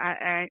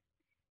that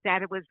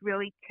it was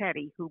really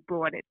Teddy who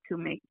brought it to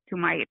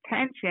my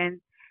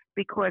attention,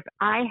 because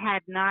I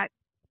had not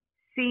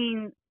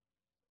seen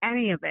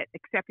any of it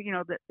except,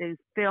 the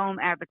film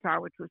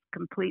Avatar, which was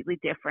completely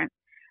different.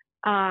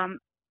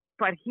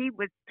 But he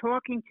was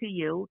talking to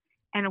you,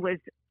 and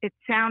it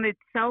sounded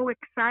so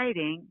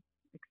exciting.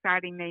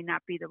 Exciting may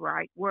not be the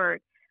right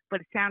word,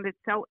 but it sounded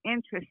so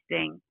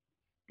interesting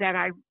that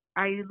I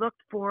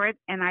looked for it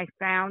and I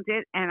found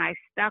it and I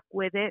stuck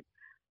with it.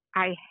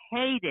 I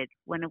hated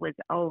when it was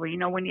over.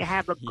 When you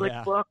have a good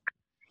Yeah, book,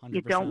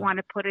 you 100%. don't want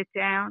to put it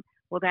down.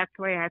 Well, that's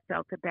the way I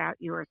felt about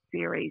your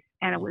series.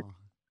 And it was Oh.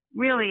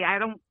 really, I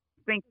don't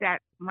think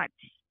that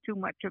too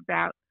much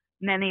about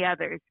many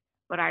others,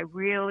 but I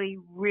really,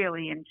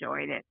 really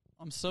enjoyed it.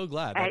 I'm so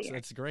glad.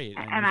 That's great.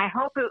 And I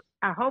hope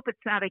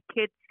it's not a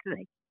kid's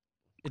thing.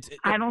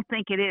 I don't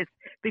think it is,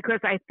 because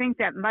I think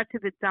that much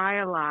of the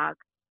dialogue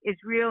is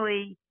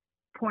really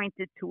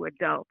pointed to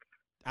adults.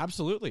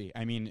 Absolutely.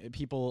 I mean,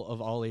 people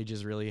of all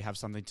ages really have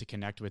something to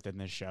connect with in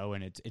this show,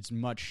 and it's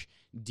much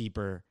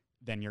deeper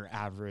than your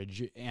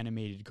average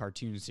animated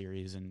cartoon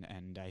series,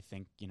 and I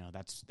think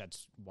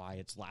that's why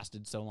it's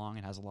lasted so long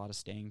and has a lot of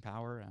staying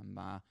power.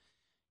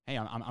 Hey,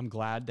 I'm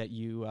glad that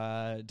you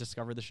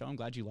discovered the show. I'm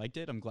glad you liked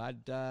it. I'm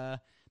glad that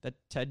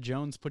Ted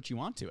Jones put you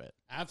onto it.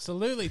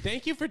 Absolutely.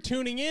 Thank you for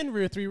tuning in,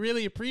 Ruth. We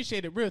really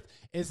appreciate it. Ruth,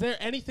 is there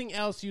anything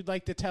else you'd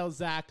like to tell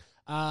Zach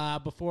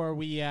before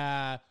we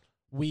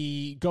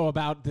go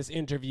about this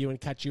interview and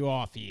cut you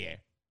off here?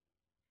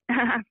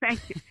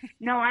 Thank you.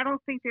 No, I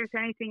don't think there's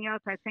anything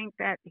else. I think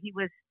that he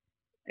was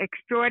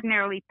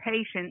extraordinarily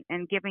patient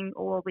in giving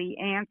all the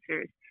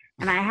answers.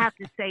 And I have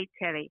to say,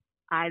 Teddy,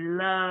 I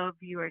love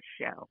your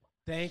show.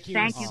 Thank you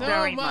Thank you so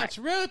very much.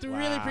 Ruth, we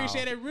really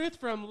appreciate it. Ruth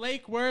from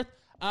Lake Worth.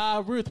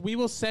 Ruth, we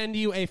will send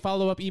you a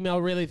follow-up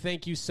email. Really,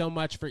 thank you so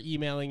much for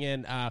emailing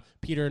in.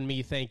 Peter and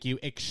me, thank you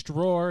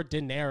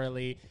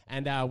extraordinarily.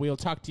 And we'll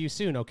talk to you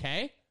soon,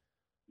 okay?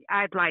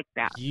 I'd like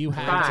that. You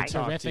have Bye. a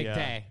terrific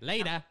day.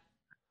 Later.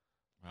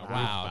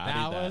 Wow,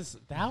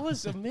 that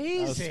was amazing.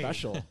 That was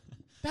special.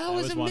 That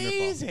was wonderful.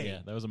 amazing. Yeah,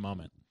 that was a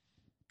moment.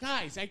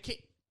 Guys, I can't.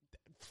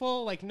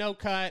 Full, no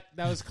cut.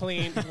 That was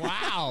clean.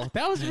 Wow.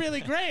 That was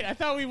really great. I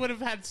thought we would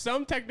have had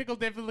some technical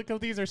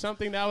difficulties or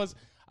something. That was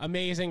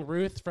amazing.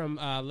 Ruth from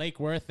Lake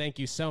Worth, thank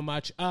you so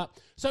much.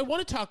 So I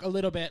want to talk a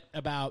little bit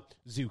about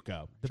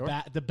Zuko,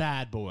 the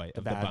bad boy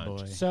of the bad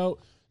bunch. boy. So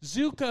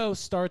Zuko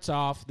starts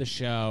off the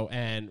show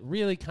and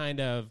really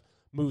kind of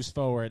moves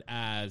forward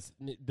as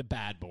the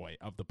bad boy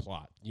of the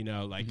plot.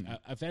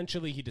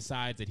 Eventually he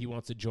decides that he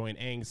wants to join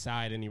Aang's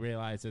side, and he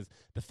realizes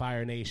the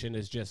Fire Nation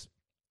is just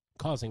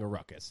causing a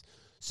ruckus.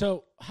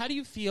 So how do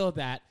you feel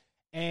that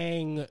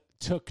Aang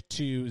took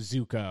to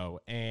Zuko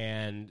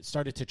and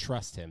started to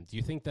trust him? Do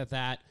you think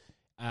that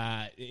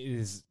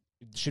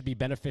should be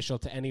beneficial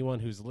to anyone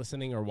who's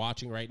listening or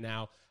watching right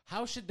now?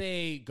 How should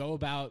they go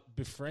about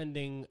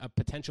befriending a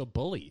potential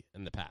bully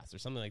in the past or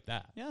something like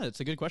that? Yeah, that's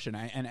a good question.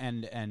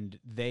 And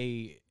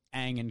they,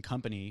 Aang and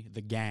company,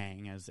 the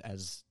gang,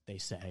 as they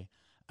say,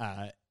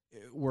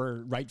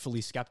 were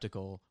rightfully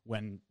skeptical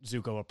when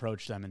Zuko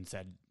approached them and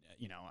said,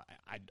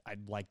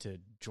 I'd like to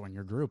join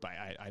your group.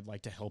 I'd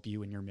like to help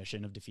you in your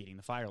mission of defeating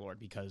the Fire Lord,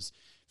 because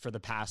for the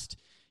past,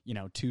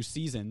 2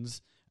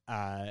 seasons,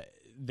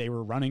 they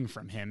were running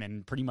from him,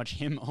 and pretty much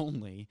him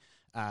only.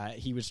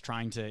 He was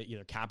trying to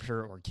either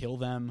capture or kill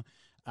them.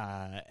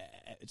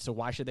 So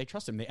why should they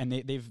trust him?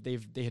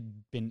 They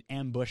had been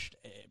ambushed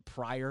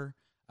prior.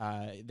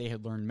 They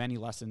had learned many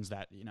lessons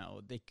that,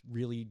 they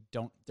really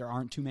don't, there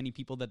aren't too many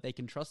people that they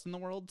can trust in the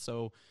world.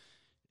 So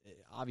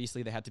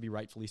obviously they had to be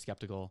rightfully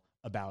skeptical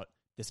about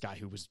this guy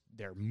who was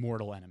their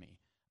mortal enemy.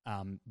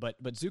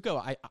 But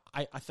Zuko,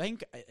 I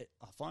think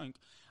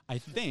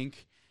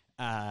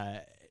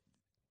that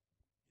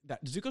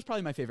Zuko's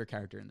probably my favorite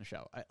character in the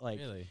show.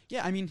 Really?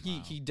 Yeah, I mean,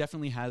 he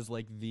definitely has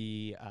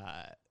the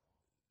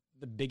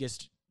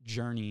biggest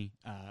journey,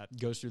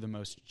 goes through the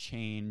most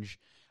change,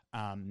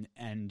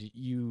 and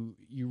you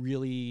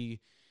really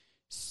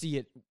see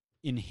it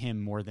in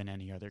him more than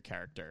any other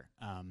character.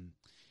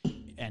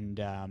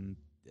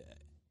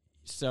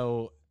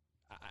 So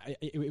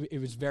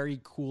it was very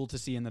cool to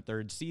see in the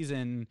 3rd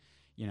season,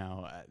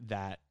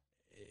 that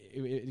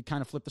it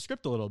kind of flipped the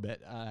script a little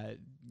bit.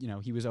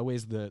 He was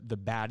always the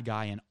bad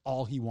guy, and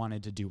all he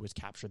wanted to do was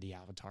capture the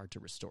Avatar to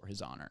restore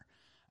his honor.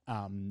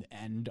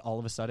 And all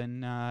of a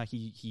sudden,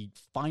 he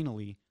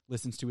finally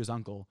listens to his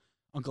uncle.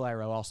 Uncle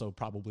Iroh, also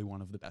probably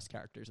one of the best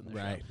characters in the show.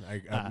 Right.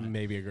 I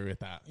maybe agree with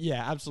that.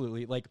 Yeah,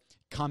 absolutely. Like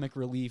comic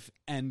relief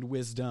and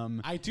wisdom.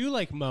 I do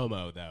like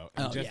Momo, though.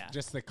 And Oh, yeah.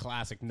 just the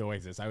classic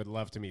noises. I would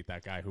love to meet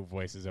that guy who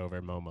voices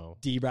over Momo.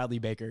 D. Bradley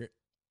Baker,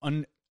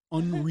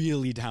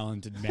 unreally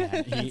talented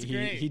man. That's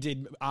great. He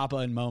did Appa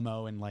and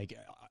Momo and like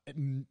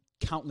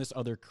countless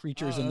other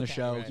creatures in the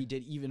show. right. He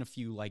did even a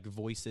few like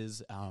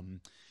voices.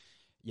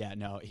 Yeah,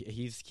 no,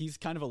 he's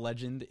kind of a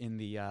legend in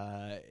the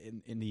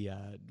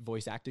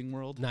voice acting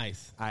world.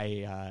 Nice.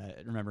 I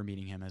remember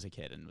meeting him as a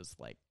kid and was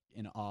like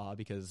in awe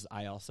because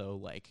I also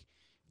like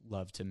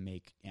love to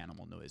make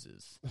animal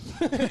noises.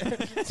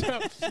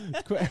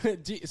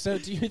 So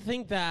do you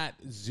think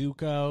that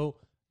Zuko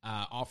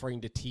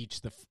offering to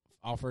teach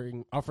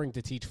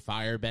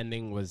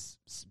firebending was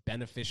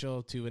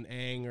beneficial to an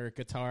Aang or a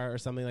Katara or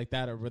something like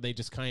that, or were they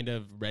just kind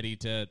of ready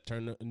to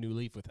turn a new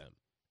leaf with him?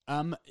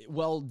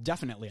 Well,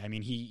 definitely. I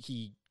mean,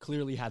 he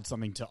clearly had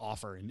something to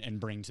offer and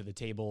bring to the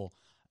table.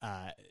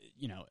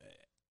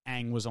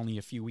 Aang was only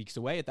a few weeks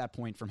away at that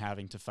point from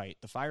having to fight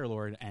the Fire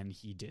Lord, and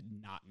he did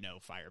not know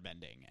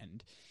firebending.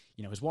 And,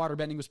 his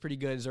waterbending was pretty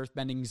good. His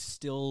earthbending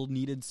still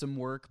needed some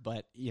work,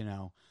 but,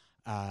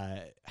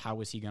 how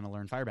was he going to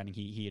learn firebending?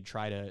 He had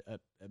tried a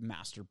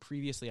master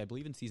previously, I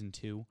believe in season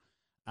 2,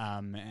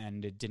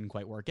 and it didn't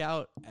quite work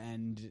out,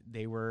 and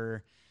they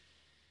were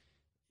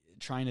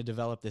trying to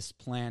develop this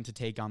plan to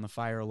take on the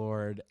Fire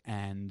Lord,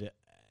 and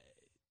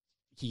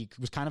he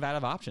was kind of out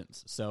of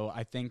options. So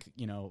I think,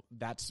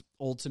 that's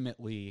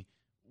ultimately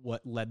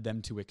what led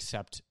them to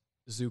accept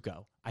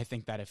Zuko. I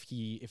think that if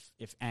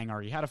Aang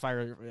already had a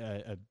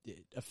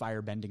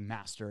firebending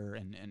master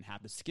and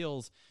had the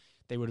skills,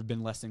 they would have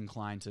been less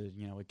inclined to,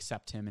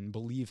 accept him and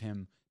believe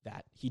him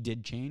that he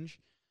did change.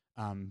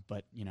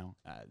 But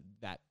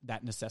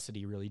that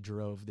necessity really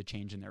drove the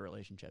change in their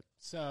relationship.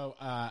 So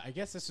I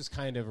guess this was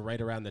kind of right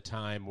around the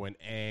time when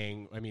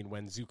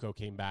when Zuko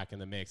came back in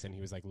the mix and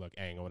he was like, look,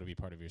 Aang, I want to be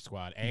part of your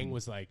squad. Aang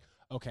was like,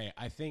 okay,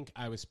 I think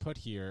I was put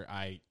here.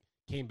 I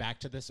came back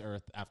to this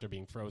earth after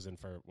being frozen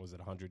for, was it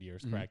 100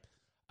 years, correct?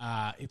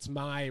 It's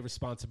my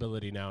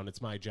responsibility now, and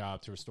it's my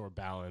job to restore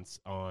balance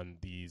on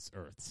these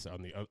earths,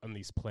 on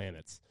these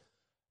planets.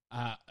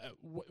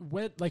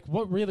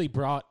 What really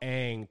brought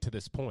Aang to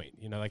this point?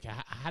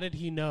 How did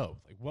he know?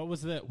 Like,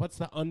 what's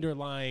the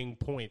underlying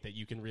point that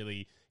you can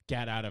really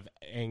get out of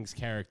Aang's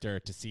character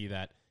to see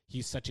that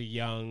he's such a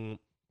young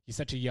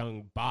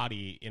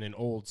body in an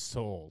old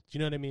soul? Do you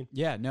know what I mean?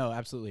 Yeah, no,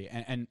 absolutely.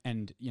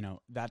 And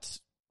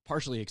that's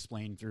partially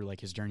explained through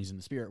like his journeys in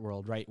the spirit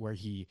world, right? Where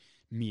he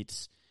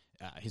meets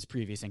his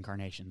previous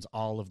incarnations,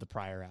 all of the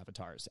prior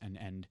avatars,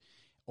 and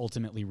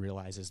ultimately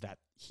realizes that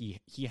he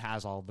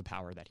has all of the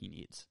power that he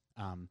needs.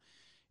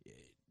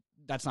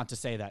 That's not to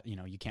say that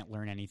you can't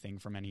learn anything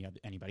from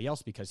anybody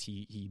else, because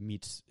he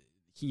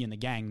and the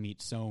gang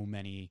meet so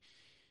many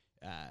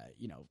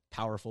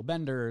powerful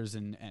benders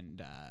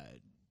and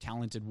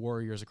talented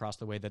warriors across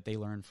the way that they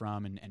learn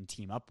from and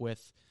team up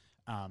with.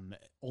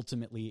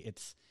 Ultimately,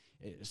 it's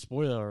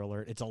spoiler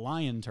alert, it's a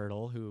lion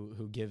turtle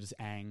who gives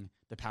Aang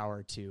the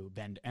power to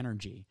bend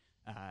energy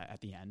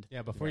at the end.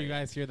 Yeah, before you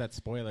guys hear that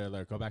spoiler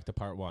alert, go back to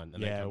part 1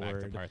 and then come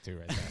back to part 2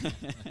 right there.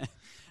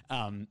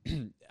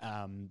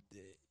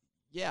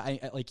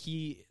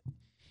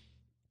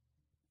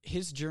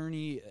 His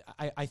journey,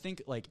 I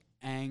think like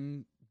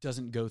Aang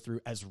doesn't go through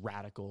as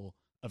radical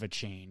of a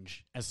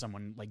change as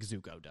someone like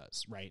Zuko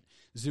does, right?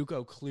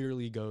 Zuko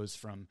clearly goes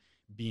from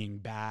being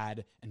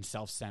bad and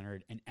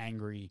self-centered and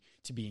angry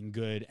to being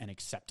good and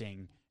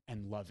accepting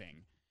and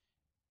loving.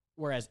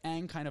 Whereas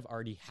Aang kind of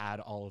already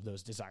had all of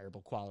those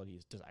desirable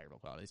qualities,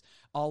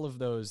 all of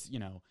those,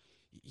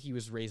 he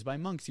was raised by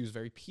monks. He was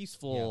very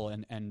peaceful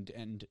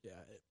and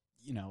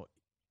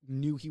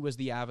knew he was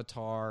the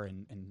Avatar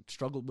and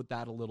struggled with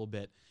that a little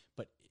bit.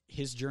 But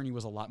his journey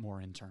was a lot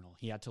more internal.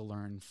 He had to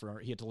learn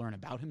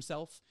about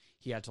himself.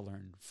 He had to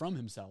learn from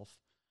himself.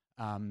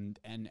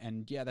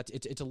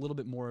 It's a little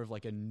bit more of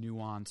like a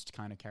nuanced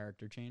kind of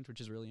character change, which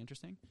is really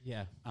interesting.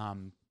 Yeah.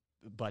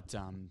 But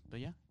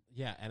yeah.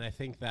 Yeah, and I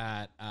think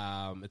that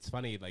it's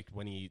funny, like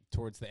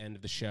towards the end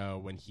of the show,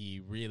 when he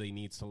really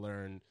needs to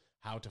learn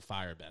how to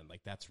firebend,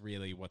 like that's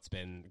really what's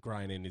been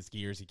grinding his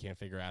gears. He can't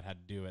figure out how to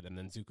do it, and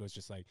then Zuko's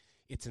just like,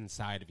 it's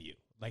inside of you,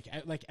 like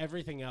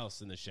everything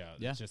else in the show.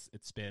 Yeah.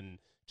 It's been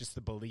just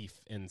the belief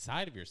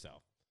inside of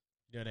yourself.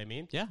 You know what I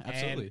mean? Yeah,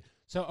 absolutely. And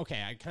so,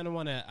 okay, I kind of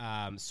want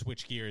to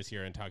switch gears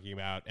here and talking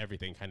about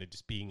everything kind of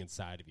just being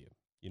inside of you.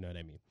 You know what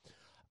I mean?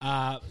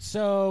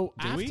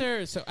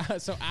 After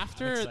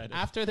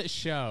this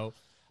show,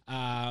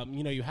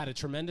 you had a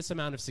tremendous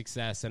amount of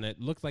success, and it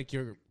looked like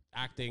your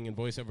acting and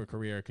voiceover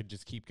career could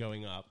just keep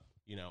going up,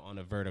 on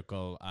a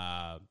vertical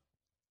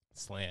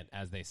slant,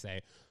 as they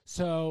say.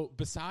 So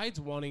besides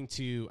wanting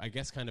to, I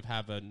guess, kind of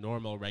have a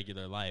normal,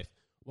 regular life,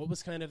 what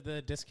was kind of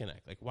the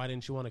disconnect? Like, why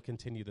didn't you want to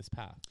continue this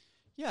path?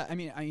 Yeah, I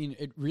mean,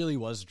 it really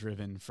was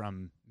driven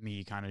from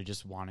me kind of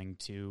just wanting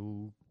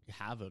to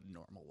have a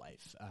normal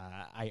life.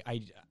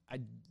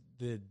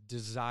 The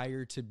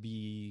desire to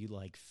be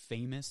like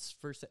famous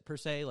per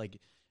se, like,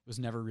 was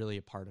never really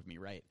a part of me,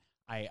 right?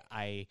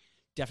 I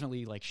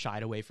definitely like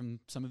shied away from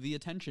some of the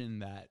attention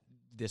that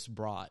this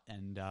brought,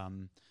 and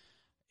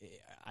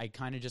I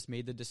kind of just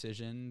made the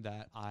decision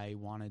that I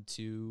wanted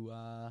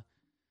to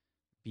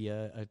be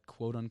a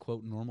quote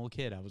unquote normal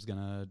kid. I was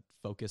gonna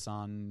focus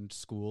on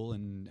school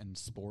and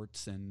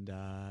sports and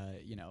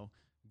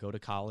go to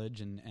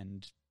college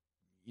and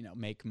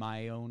make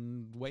my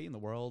own way in the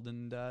world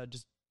and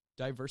just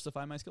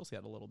diversify my skill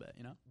set a little bit.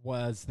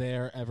 Was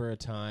there ever a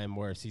time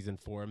where season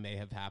 4 may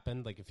have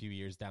happened, like a few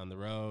years down the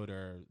road,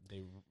 or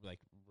they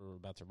were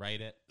about to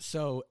write it?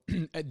 So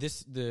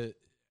the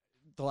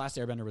Last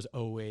Airbender was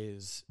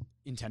always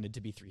intended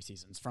to be 3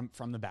 seasons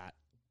from the bat.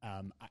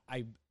 I'm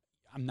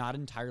not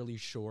entirely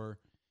sure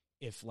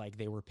if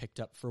they were picked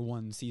up for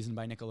 1 season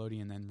by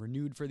Nickelodeon and then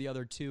renewed for the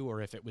other 2,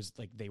 or if it was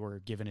they were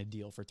given a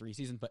deal for 3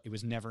 seasons, but it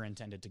was never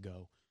intended to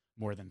go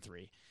more than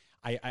 3.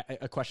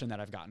 A question that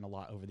I've gotten a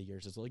lot over the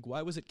years is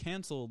why was it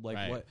canceled?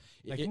 Right. What?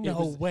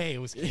 No way it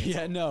was canceled.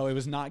 Yeah, no, it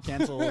was not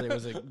canceled. It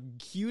was a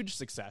huge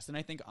success, and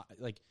I think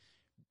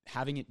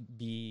having it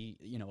be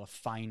a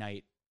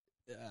finite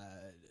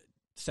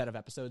set of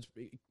episodes,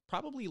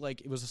 probably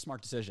it was a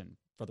smart decision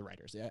for the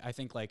writers. I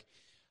think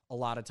a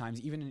lot of times,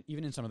 even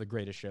in some of the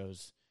greatest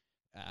shows,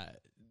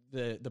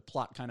 the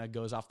plot kind of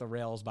goes off the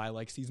rails by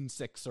season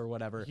 6 or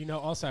whatever.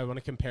 Also I want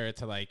to compare it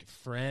to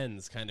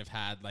Friends kind of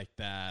had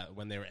that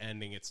when they were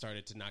ending, it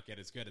started to not get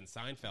as good, and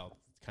Seinfeld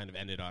kind of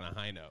ended on a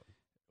high note.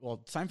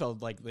 Well,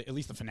 Seinfeld, at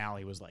least the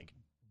finale was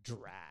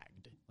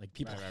dragged.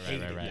 People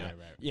hated it. Right.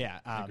 Yeah.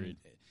 Agreed.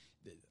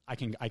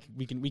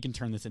 We can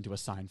turn this into a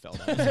Seinfeld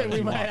episode.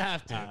 We might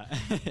have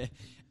to.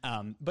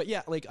 But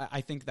yeah,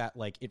 I think that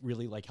it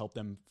really helped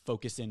them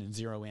focus in and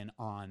zero in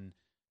on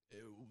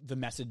the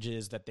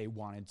messages that they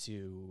wanted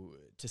to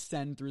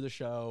send through the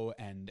show,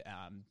 and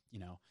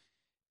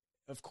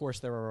of course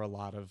there were a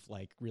lot of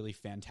really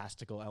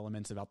fantastical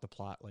elements about the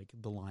plot,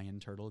 the lion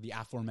turtle, the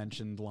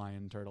aforementioned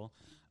lion turtle,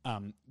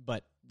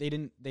 but they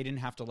didn't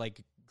have to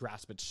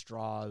grasp at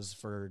straws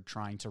for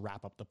trying to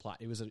wrap up the plot.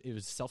 It was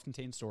a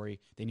self-contained story.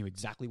 They knew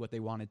exactly what they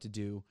wanted to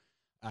do,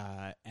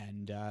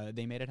 and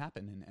they made it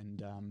happen.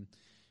 And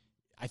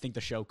I think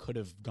the show could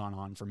have gone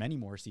on for many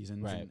more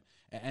seasons, right.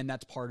 and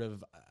that's part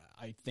of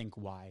I think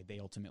why they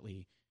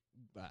ultimately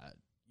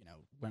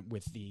went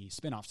with the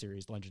spin-off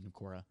series Legend of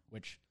Korra,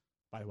 which,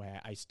 by the way,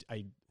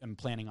 I am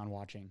planning on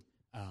watching.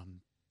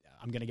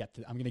 I'm gonna get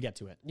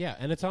to it. Yeah,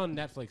 and it's on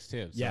Netflix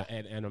too. So, yeah,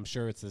 and I'm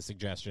sure it's a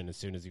suggestion as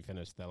soon as you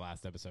finish the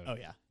last episode. Oh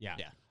yeah.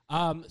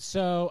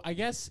 So I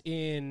guess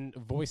in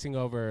voicing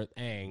over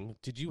Aang,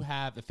 did you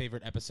have a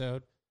favorite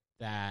episode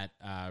that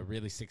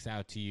really sticks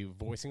out to you,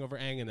 voicing over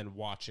Aang and then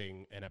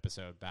watching an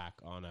episode back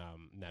on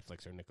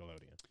Netflix or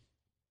Nickelodeon?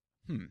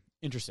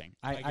 Interesting.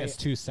 I guess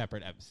 2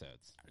 separate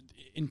episodes.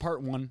 In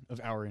part 1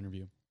 of our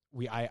interview,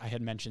 I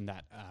had mentioned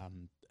that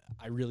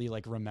I really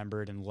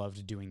remembered and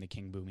loved doing the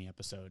King Boomy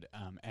episode,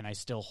 and I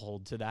still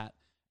hold to that.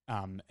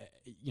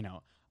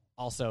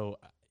 Also,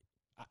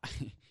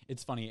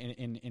 it's funny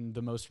in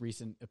the most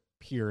recent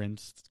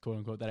appearance, quote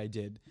unquote, that I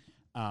did,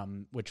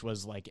 which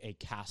was a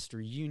cast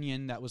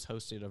reunion that was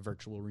hosted, a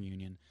virtual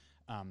reunion.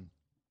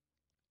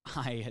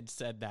 I had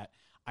said that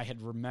I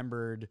had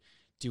remembered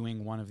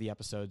doing one of the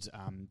episodes,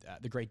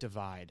 The Great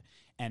Divide,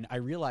 and I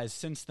realized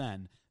since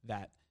then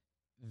that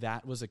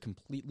was a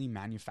completely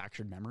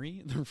manufactured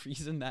memory. The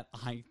reason that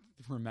I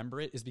remember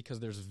it is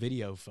because there's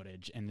video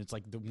footage, and it's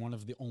one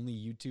of the only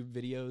YouTube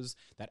videos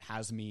that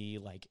has me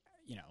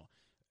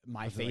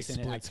my face in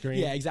it. Split screen?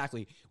 Yeah,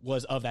 exactly.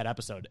 Was of that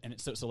episode, and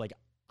it's so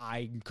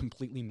I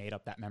completely made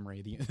up that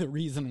memory. The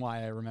reason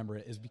why I remember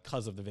it is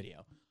because of the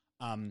video.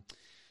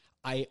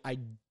 I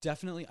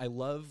definitely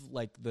love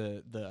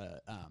the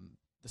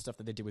stuff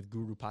that they did with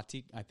Guru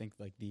Pati. I think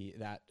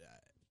it's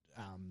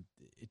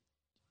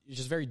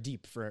just very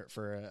deep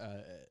for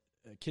a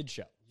kid's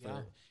show.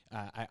 Yeah.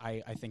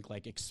 I think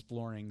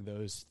exploring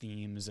those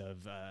themes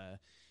of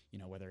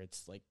whether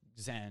it's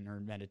Zen or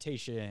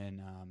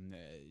meditation,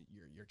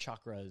 your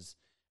chakras.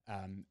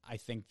 I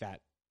think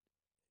that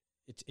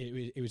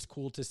it was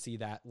cool to see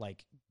that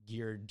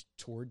geared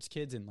towards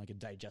kids in a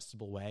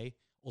digestible way.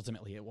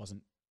 Ultimately, it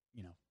wasn't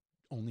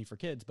only for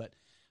kids, but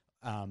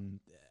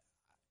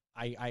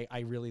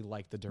I really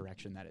like the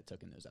direction that it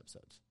took in those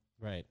episodes.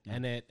 Right.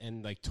 Yeah.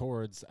 And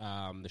towards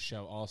the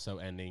show also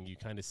ending, you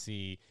kind of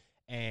see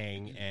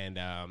Aang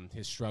and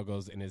his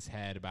struggles in his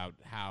head about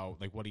how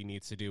what he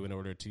needs to do in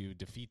order to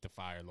defeat the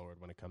Fire Lord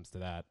when it comes to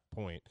that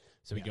point.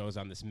 So he goes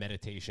on this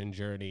meditation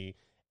journey,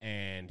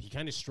 and he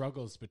kind of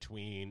struggles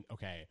between,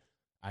 okay,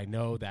 I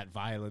know that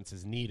violence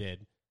is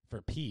needed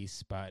for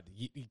peace, but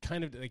he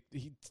kind of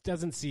he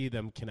doesn't see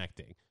them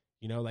connecting.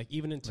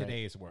 Even in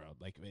today's world,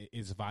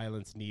 is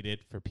violence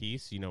needed for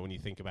peace? When you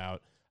think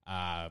about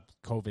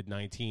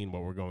COVID-19,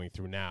 what we're going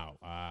through now,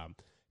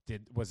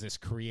 was this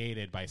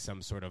created by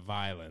some sort of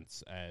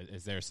violence?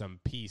 Is there some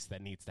peace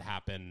that needs to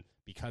happen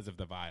because of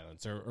the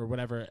violence, or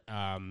whatever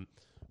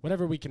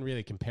we can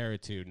really compare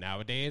it to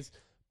nowadays?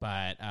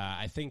 But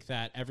I think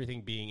that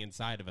everything being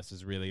inside of us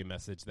is really a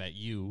message that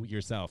you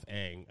yourself,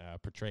 Aang,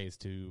 portrays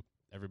to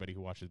everybody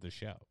who watches the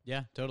show.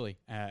 Yeah, totally.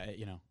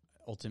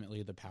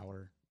 Ultimately, the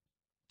power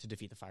to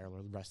defeat the Fire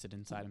Lord rested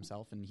inside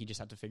himself, and he just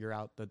had to figure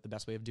out the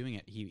best way of doing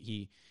it.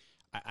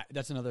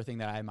 that's another thing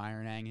that I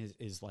admire in Aang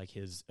is like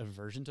his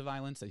aversion to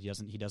violence, that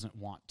he doesn't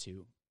want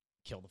to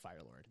kill the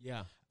Fire Lord.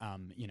 Yeah.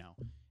 You know,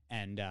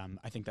 and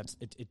I think that's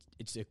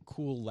it's a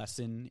cool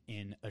lesson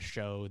in a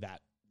show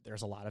that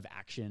there's a lot of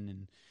action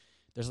and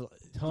there's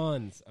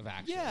Tons of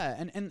action.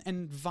 yeah,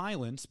 and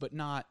violence, but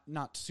not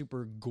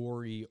super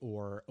gory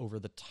or over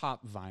the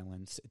top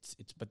violence.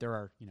 But there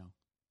are, you know,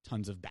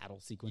 tons of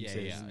battle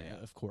sequences,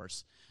 yeah. of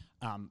course.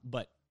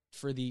 But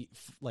for the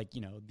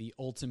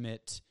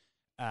ultimate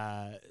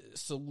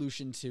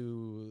solution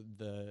to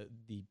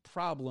the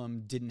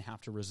problem didn't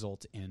have to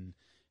result in,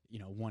 you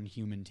know, one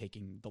human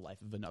taking the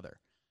life of another.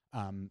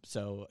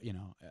 So, you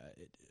know,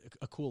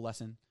 a cool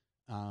lesson.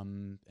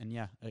 And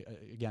yeah,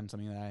 again,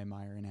 something that I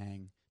admire in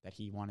Aang, that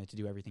he wanted to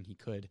do everything he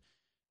could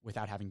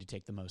without having to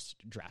take the most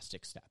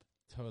drastic step.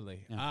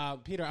 Totally. Yeah.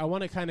 Peter, I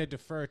want to kind of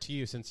defer to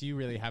you since you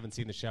really haven't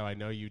seen the show. I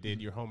know you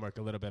did your homework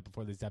a little bit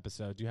before this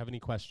episode. Do you have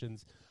any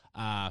questions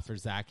for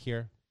Zach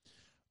here?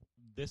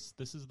 This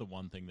is the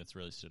one thing that's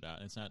really stood out.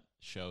 And it's not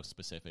show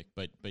specific,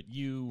 but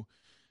you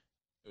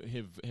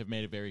have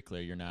made it very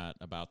clear you're not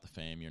about the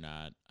fame. You're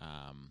not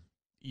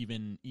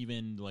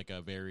even like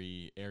a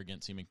very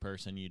arrogant seeming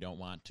person. You don't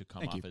want to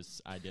come off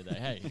as I did that.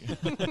 Hey,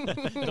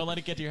 don't let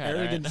it get to your head.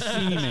 Arrogant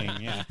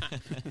seeming,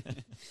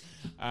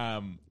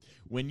 yeah.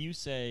 When you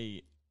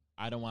say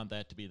I don't want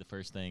that to be the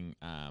first thing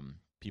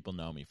people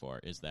know me for,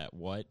 is that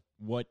what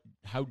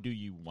how do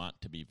you want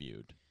to be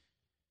viewed?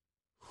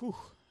 Whew.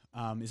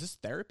 Is this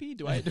therapy?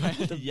 Do I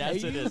have to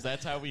Yes, pay it you? is.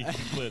 That's how we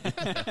conclude.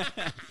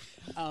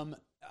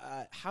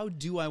 How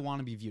do I want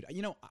to be viewed?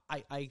 You know,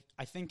 I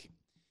think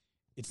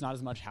it's not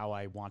as much how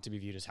I want to be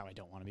viewed as how I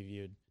don't want to be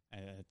viewed.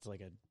 It's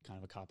like a kind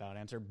of a cop-out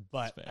answer,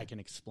 but I can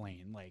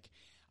explain. Like,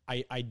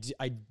 I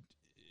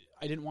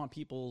didn't want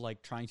people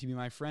like trying to be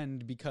my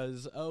friend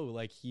because,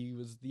 like he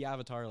was the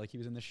Avatar, like he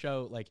was in the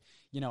show. Like,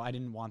 you know, I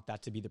didn't want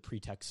that to be the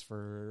pretext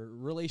for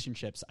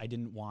relationships. I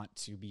didn't want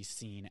to be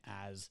seen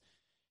as,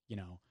 you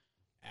know,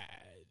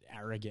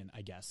 arrogant,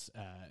 I guess,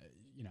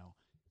 you know,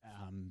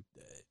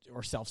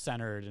 or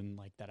self-centered, and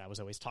like that I was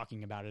always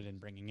talking about it and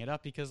bringing it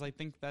up, because I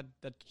think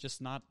that's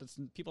just not,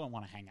 people don't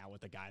want to hang out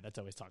with a guy that's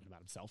always talking about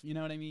himself. You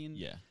know what I mean?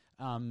 Yeah.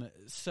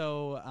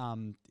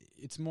 So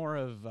it's more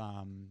of,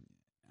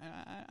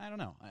 I don't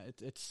know.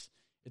 It's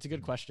a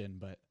good question,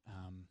 but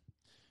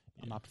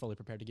I'm not fully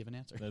prepared to give an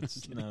answer.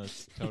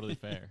 That's totally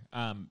fair.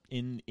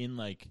 In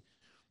like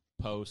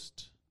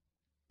post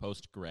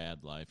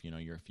grad life, you know,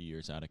 you're a few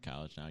years out of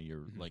college now.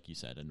 You're like you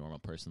said, a normal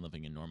person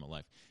living a normal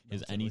life.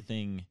 Has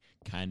anything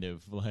kind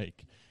of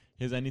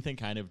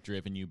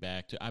driven you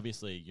back to?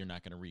 Obviously, you're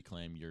not going to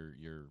reclaim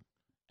your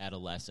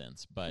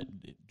adolescence, but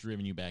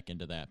driven you back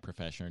into that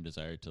profession or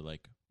desire to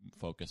like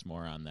focus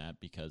more on that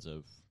because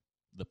of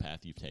the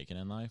path you've taken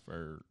in life,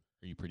 or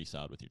are you pretty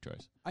solid with your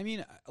choice? I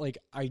mean, like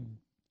I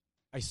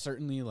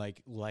certainly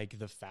like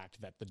the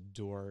fact that the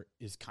door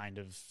is kind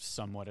of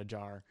somewhat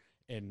ajar,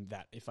 and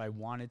that if I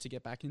wanted to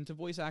get back into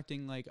voice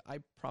acting, like I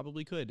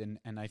probably could.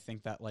 And I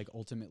think that like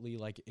ultimately,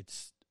 like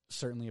it's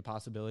certainly a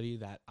possibility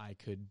that I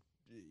could,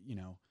 you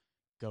know,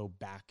 go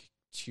back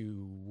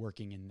to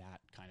working in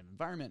that kind of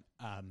environment.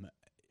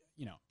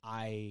 You know,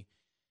 I'm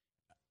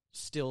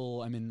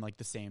in like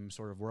the same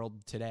sort of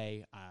world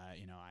today.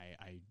 You know,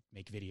 I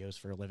make videos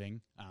for a living,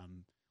 where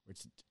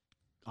it's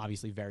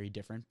obviously very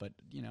different, but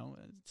you know,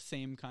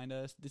 same kind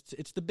of,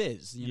 it's the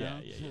biz, you know?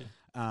 Yeah.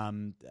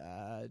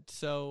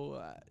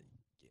 So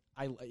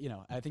I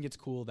think it's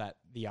cool that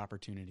the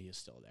opportunity is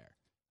still there.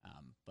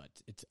 But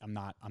I'm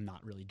not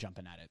really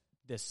jumping at it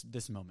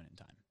this moment in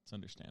time. It's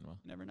understandable.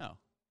 You never know.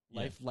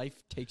 Yeah.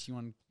 Life takes you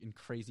in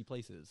crazy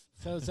places.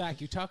 So,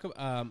 Zach, you talk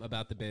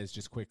about the biz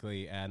just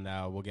quickly, and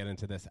we'll get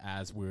into this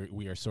as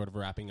we are sort of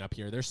wrapping up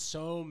here. There's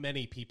so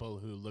many people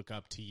who look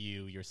up to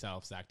you,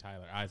 yourself, Zach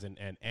Tyler Eisen,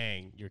 and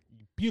Aang, your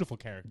beautiful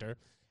character,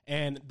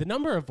 and the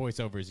number of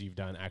voiceovers you've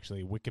done.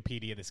 Actually,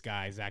 Wikipedia, this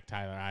guy, Zach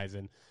Tyler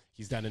Eisen,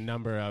 he's done a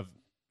number of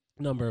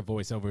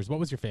voiceovers. What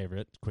was your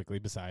favorite, quickly,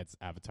 besides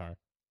Avatar?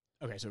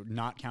 Okay, so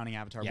not counting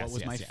Avatar, Yes, what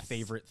was yes, my yes.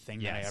 favorite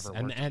thing that I ever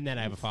worked on? And then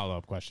I have a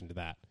follow-up question to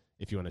that,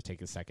 if you want to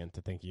take a second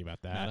to thinking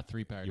about that. Not a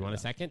three-part. You want a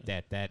second?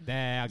 I'll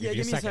give you a give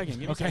me a second. second, give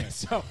me a Okay, second.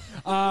 so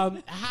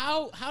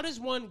how does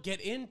one get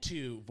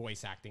into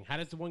voice acting? How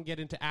does one get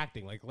into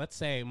acting? Like, let's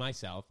say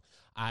myself,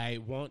 I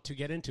want to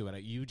get into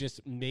it. You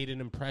just made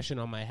an impression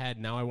on my head.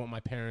 Now I want my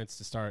parents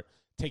to start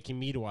taking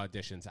me to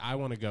auditions. I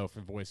want to go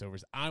for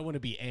voiceovers. I want to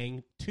be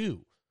Aang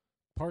 2,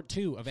 part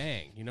 2 of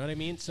Aang. You know what I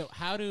mean? So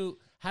how does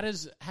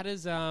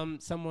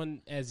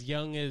someone as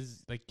young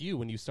as like you,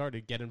 when you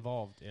started, get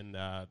involved in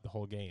the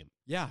whole game?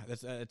 Yeah,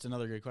 that's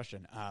another great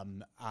question.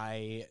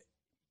 I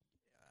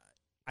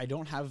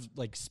don't have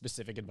like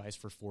specific advice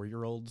for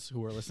 4-year-olds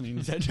who are listening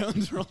to Ted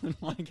Jones World and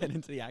want to get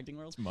into the acting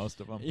world.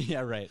 Most of them.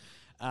 Yeah, right.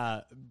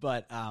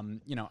 But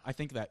you know, I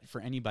think that for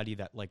anybody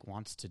that like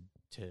wants to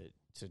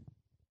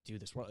do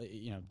this,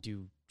 you know,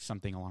 do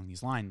something along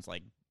these lines,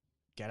 like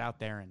get out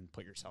there and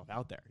put yourself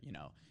out there. You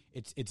know,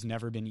 it's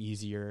never been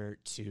easier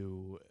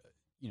to,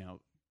 you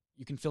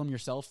you can film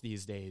yourself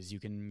these days. You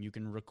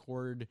can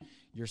record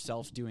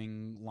yourself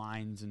doing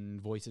lines and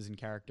voices and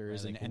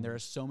characters, and there are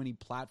so many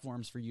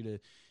platforms for you to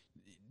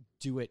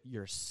do it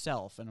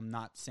yourself. And I'm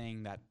not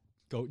saying that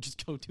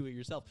just go do it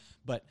yourself,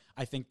 but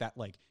I think that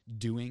like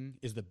doing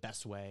is the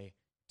best way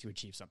to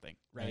achieve something,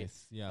 right?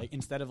 Nice. Yeah. Like,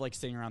 instead of like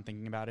sitting around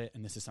thinking about it,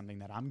 and this is something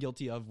that I'm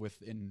guilty of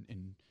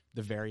in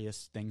the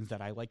various things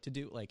that I like to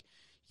do, like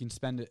you can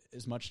spend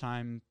as much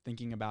time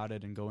thinking about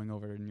it and going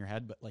over it in your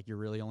head, but like you're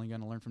really only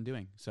going to learn from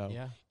doing. So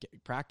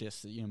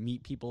practice,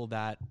 meet people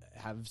that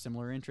have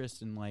similar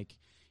interests, and like,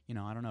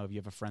 I don't know, if you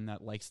have a friend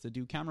that likes to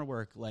do camera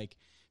work, like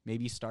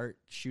maybe start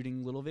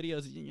shooting little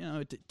videos,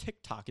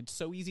 TikTok, it's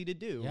so easy to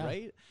do,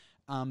 right?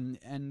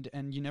 And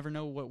you never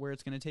know where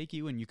it's going to take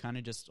you, and you kind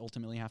of just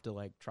ultimately have to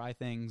like try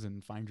things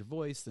and find your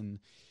voice. And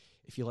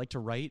if you like to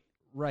write.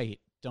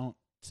 Don't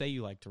say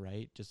you like to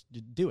write, just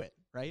do it,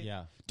 right?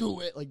 Yeah, do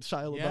it like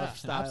Shia LaBeouf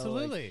style.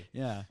 Absolutely.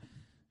 Like,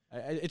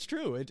 it's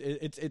true.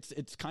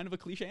 It's kind of a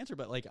cliche answer,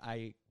 but like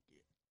I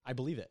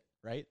believe it,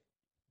 right?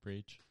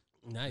 Preach.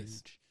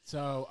 Nice.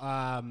 So,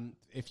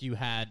 if you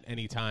had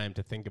any time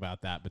to think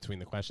about that between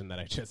the question that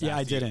I just asked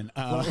I didn't.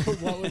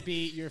 What would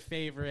be your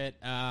favorite,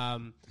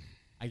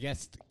 I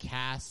guess,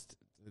 cast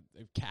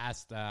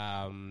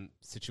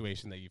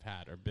situation that you've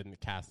had or been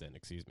cast in?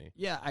 Excuse me.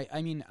 Yeah,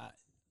 I mean,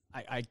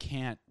 I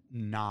can't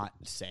not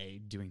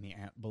say doing the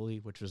Ant Bully,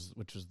 which was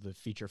the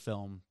feature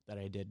film that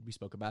I did. We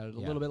spoke about it a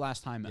little bit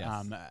last time.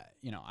 Yes.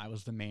 I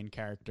was the main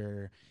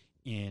character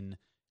in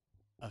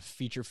a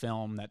feature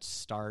film that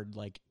starred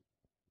like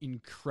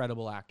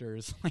incredible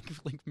actors, like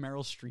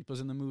Meryl Streep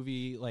was in the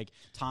movie, like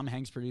Tom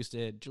Hanks produced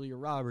it, Julia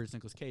Roberts,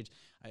 Nicolas Cage.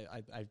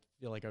 I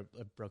feel like a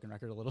broken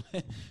record a little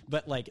bit,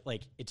 but like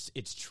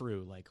it's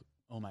true. Like,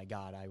 oh my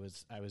God, I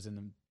was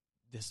in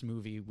this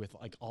movie with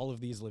like all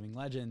of these living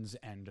legends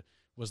and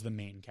was the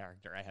main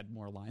character. I had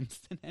more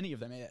lines than any of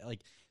them. Like,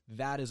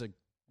 that is a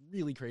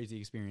really crazy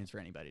experience for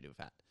anybody to have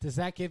had. Does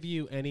that give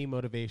you any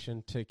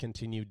motivation to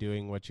continue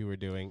doing what you were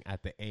doing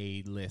at the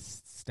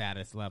A-list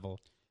status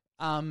level?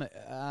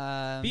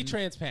 Be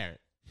transparent.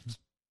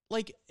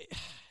 Like,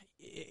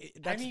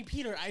 I mean,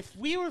 Peter, if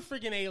we were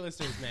friggin'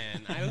 A-listers,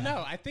 man, I don't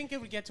know. I think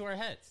it would get to our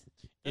heads.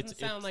 Doesn't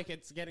sound like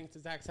it's getting to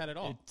Zach's head at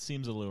all. It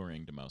seems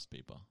alluring to most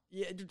people.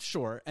 Yeah,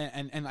 sure.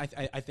 And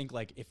I think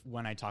like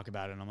when I talk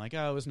about it, and I'm like,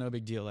 oh, it was no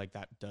big deal. Like,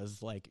 that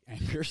does like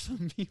anger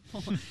some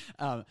people.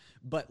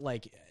 But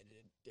like,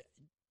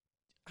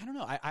 I don't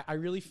know. I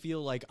really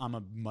feel like I'm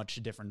a much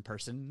different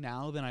person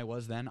now than I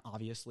was then.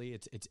 Obviously,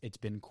 it's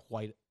been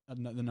quite the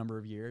number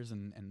of years,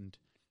 and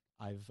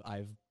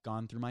I've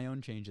gone through my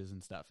own changes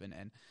and stuff.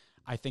 And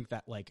I think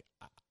that like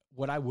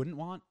what I wouldn't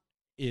want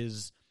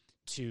is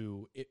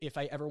to, if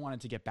I ever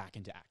wanted to get back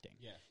into acting,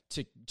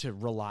 to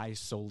rely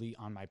solely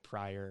on my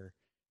prior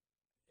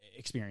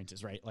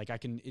experiences, right? Like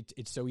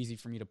it's so easy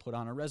for me to put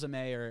on a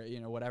resume or,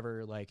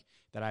 whatever, like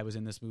that I was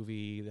in this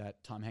movie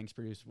that Tom Hanks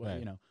produced, but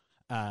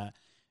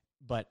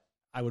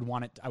I would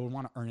want to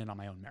earn it on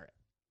my own merit.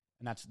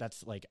 And that's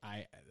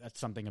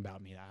something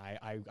about me.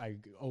 I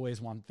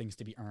always want things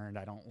to be earned.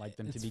 I don't like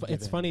them to be given.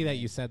 It's funny that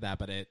you said that,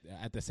 but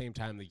at the same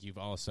time, like, you've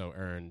also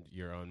earned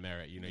your own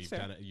merit.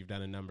 You've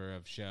done a number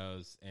of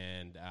shows,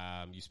 and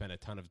you spent a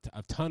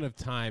ton of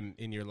time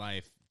in your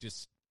life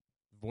just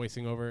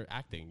voicing over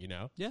acting,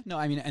 Yeah, no,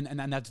 I mean,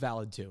 and that's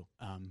valid too,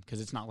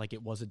 because it's not like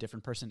it was a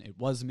different person. It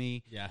was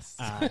me. Yes.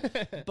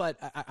 But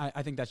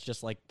I think that's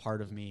just like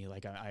part of me.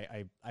 Like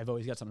I've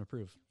always got something to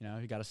prove.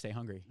 You got to stay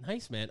hungry.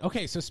 Nice, man.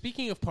 Okay, so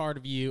speaking of part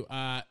of you,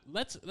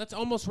 let's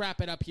almost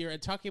wrap it up here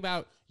and talking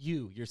about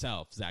you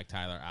yourself, Zach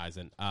Tyler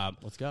Eisen.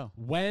 Let's go.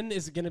 When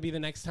is it going to be the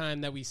next time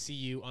that we see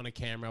you on a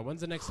camera?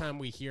 When's the next time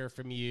we hear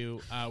from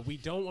you? We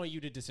don't want you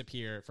to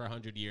disappear for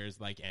 100 years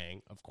like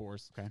Aang, of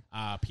course. Okay.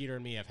 Peter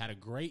and me have had a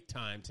great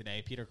time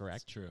today. Peter,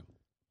 correct? True.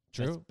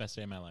 Best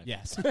day of my life.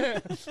 Yes.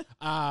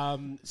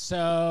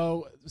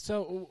 So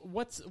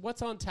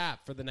what's on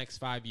tap for the next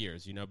 5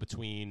 years?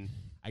 Between,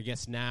 I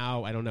guess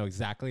now, I don't know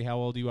exactly how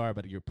old you are,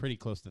 but you're pretty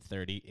close to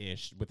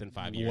 30-ish within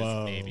 5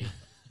 years, maybe.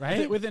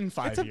 Right? Within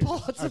 5 years. It's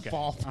a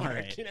ballpark. All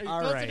right.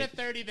 Closer to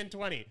 30 than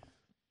 20.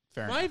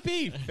 Fair Might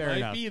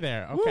enough. be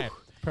there. Okay. Woo.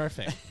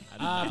 Perfect.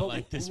 I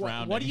like this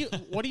round. What do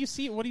you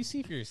see for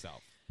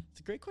yourself? It's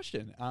a great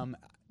question.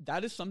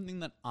 That is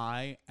something that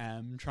I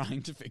am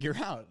trying to figure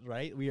out,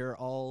 right? We are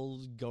all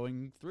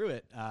going through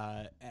it.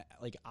 Right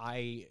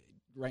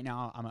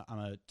now, I'm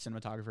a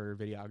cinematographer,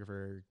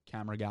 videographer,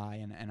 camera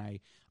guy, and I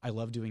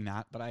love doing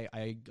that. But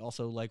I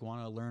also want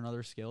to learn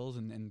other skills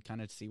and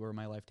kind of see where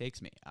my life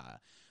takes me.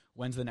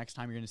 When's the next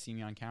time you're going to see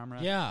me on camera?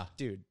 Yeah.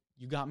 Dude,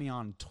 you got me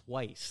on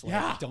twice.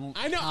 I know.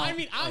 I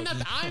mean,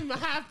 I'm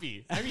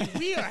happy. I mean,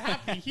 we are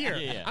happy here.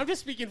 Yeah. I'm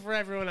just speaking for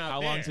everyone out there.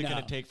 How long is it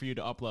going to take for you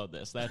to upload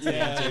this? That's the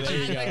answer.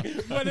 There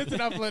you go. When it's an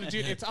uploaded,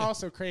 dude, it's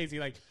also crazy.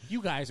 Like,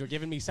 you guys were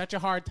giving me such a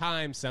hard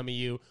time, some of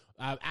you,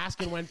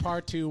 asking when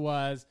part 2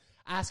 was,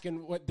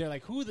 asking what they're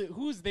like,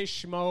 who's this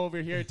schmo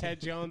over here, Ted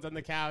Jones on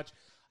the couch.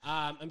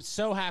 I'm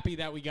so happy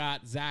that we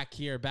got Zach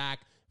here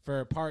back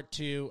for part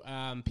 2.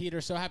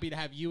 Peter, so happy to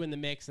have you in the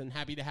mix, and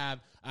happy to have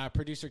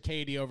producer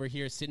Katie over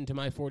here sitting to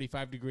my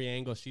 45-degree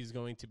angle. She's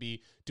going to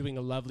be doing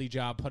a lovely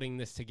job putting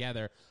this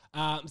together.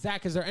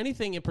 Zach, is there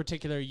anything in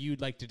particular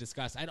you'd like to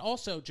discuss? I'd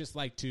also just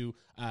like to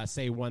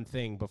say one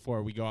thing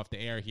before we go off the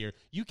air here.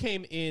 You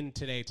came in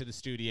today to the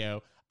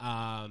studio.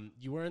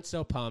 You weren't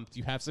so pumped.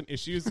 You have some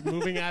issues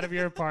moving out of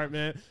your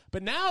apartment,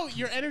 but now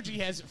your energy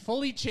has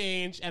fully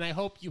changed, and I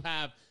hope you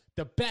have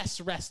the best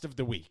rest of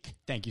the week.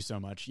 Thank you so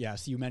much.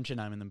 Yes, you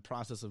mentioned I'm in the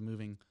process of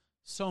moving.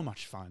 So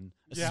much fun,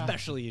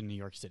 especially in New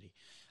York City.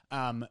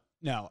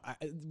 No,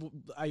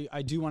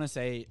 I do want to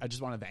say, I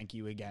just want to thank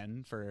you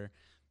again for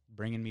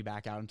bringing me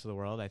back out into the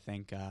world. I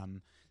think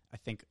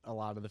a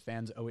lot of the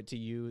fans owe it to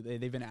you.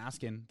 They've been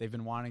asking, they've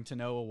been wanting to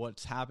know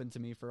what's happened to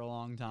me for a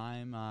long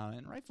time,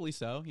 and rightfully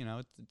so. You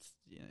know,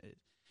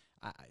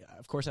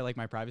 of course I like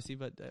my privacy,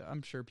 but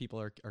I'm sure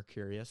people are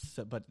curious.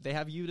 So, but they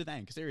have you to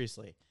thank.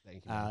 Seriously,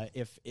 thank you.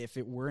 If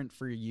it weren't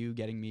for you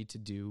getting me to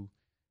do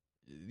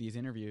these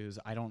interviews,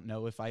 I don't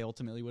know if I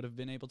ultimately would have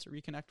been able to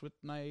reconnect with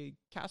my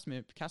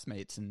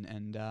castmates,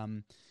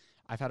 and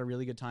I've had a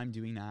really good time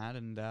doing that,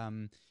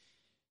 and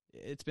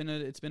it's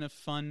been a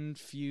fun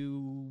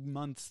few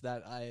months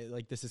that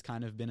this has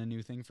kind of been a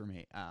new thing for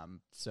me.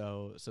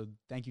 So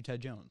thank you,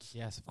 Ted Jones.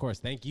 Yes, of course.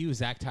 Thank you,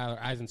 Zach Tyler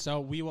Eisen. So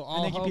we will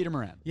all thank you, Peter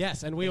Moran.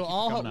 Yes, and we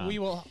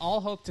will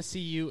all hope to see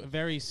you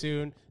very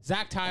soon.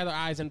 Zach Tyler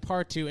Eisen,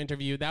 part 2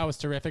 interview. That was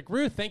terrific.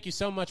 Ruth, thank you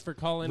so much for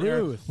calling.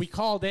 Ruth. We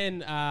called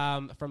in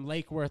from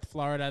Lake Worth,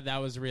 Florida.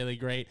 That was really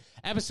great.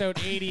 Episode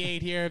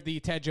 88 here of the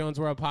Ted Jones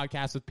World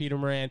podcast with Peter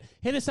Moran.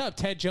 Hit us up,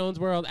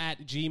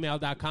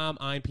 tedjonesworld@gmail.com.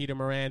 I'm Peter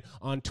Moran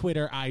on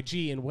Twitter,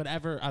 IG, and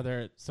whatever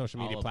other social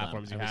media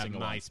platforms you have.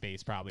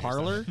 MySpace, probably.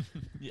 Parlor?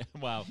 Yeah,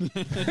 well.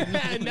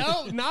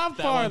 No, not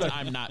Parlor.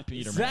 I'm not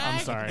Peter Moran.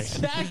 I'm sorry.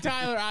 Zach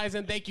Tyler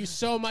Eisen, thank you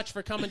so much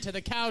for coming to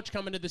the couch,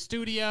 coming to the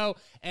studio,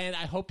 and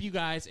I hope you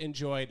guys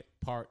enjoyed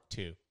part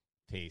 2.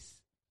 Peace.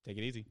 Take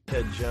it easy.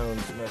 Ted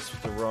Jones messed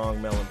with the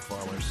wrong melon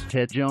farmers.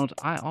 Ted Jones,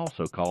 I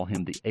also call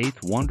him the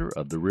 8th wonder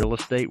of the real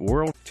estate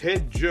world.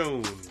 Ted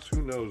Jones.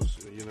 Who knows?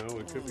 You know,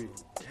 it could be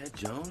Ted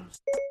Jones?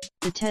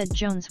 The Ted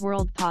Jones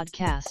World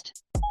Podcast.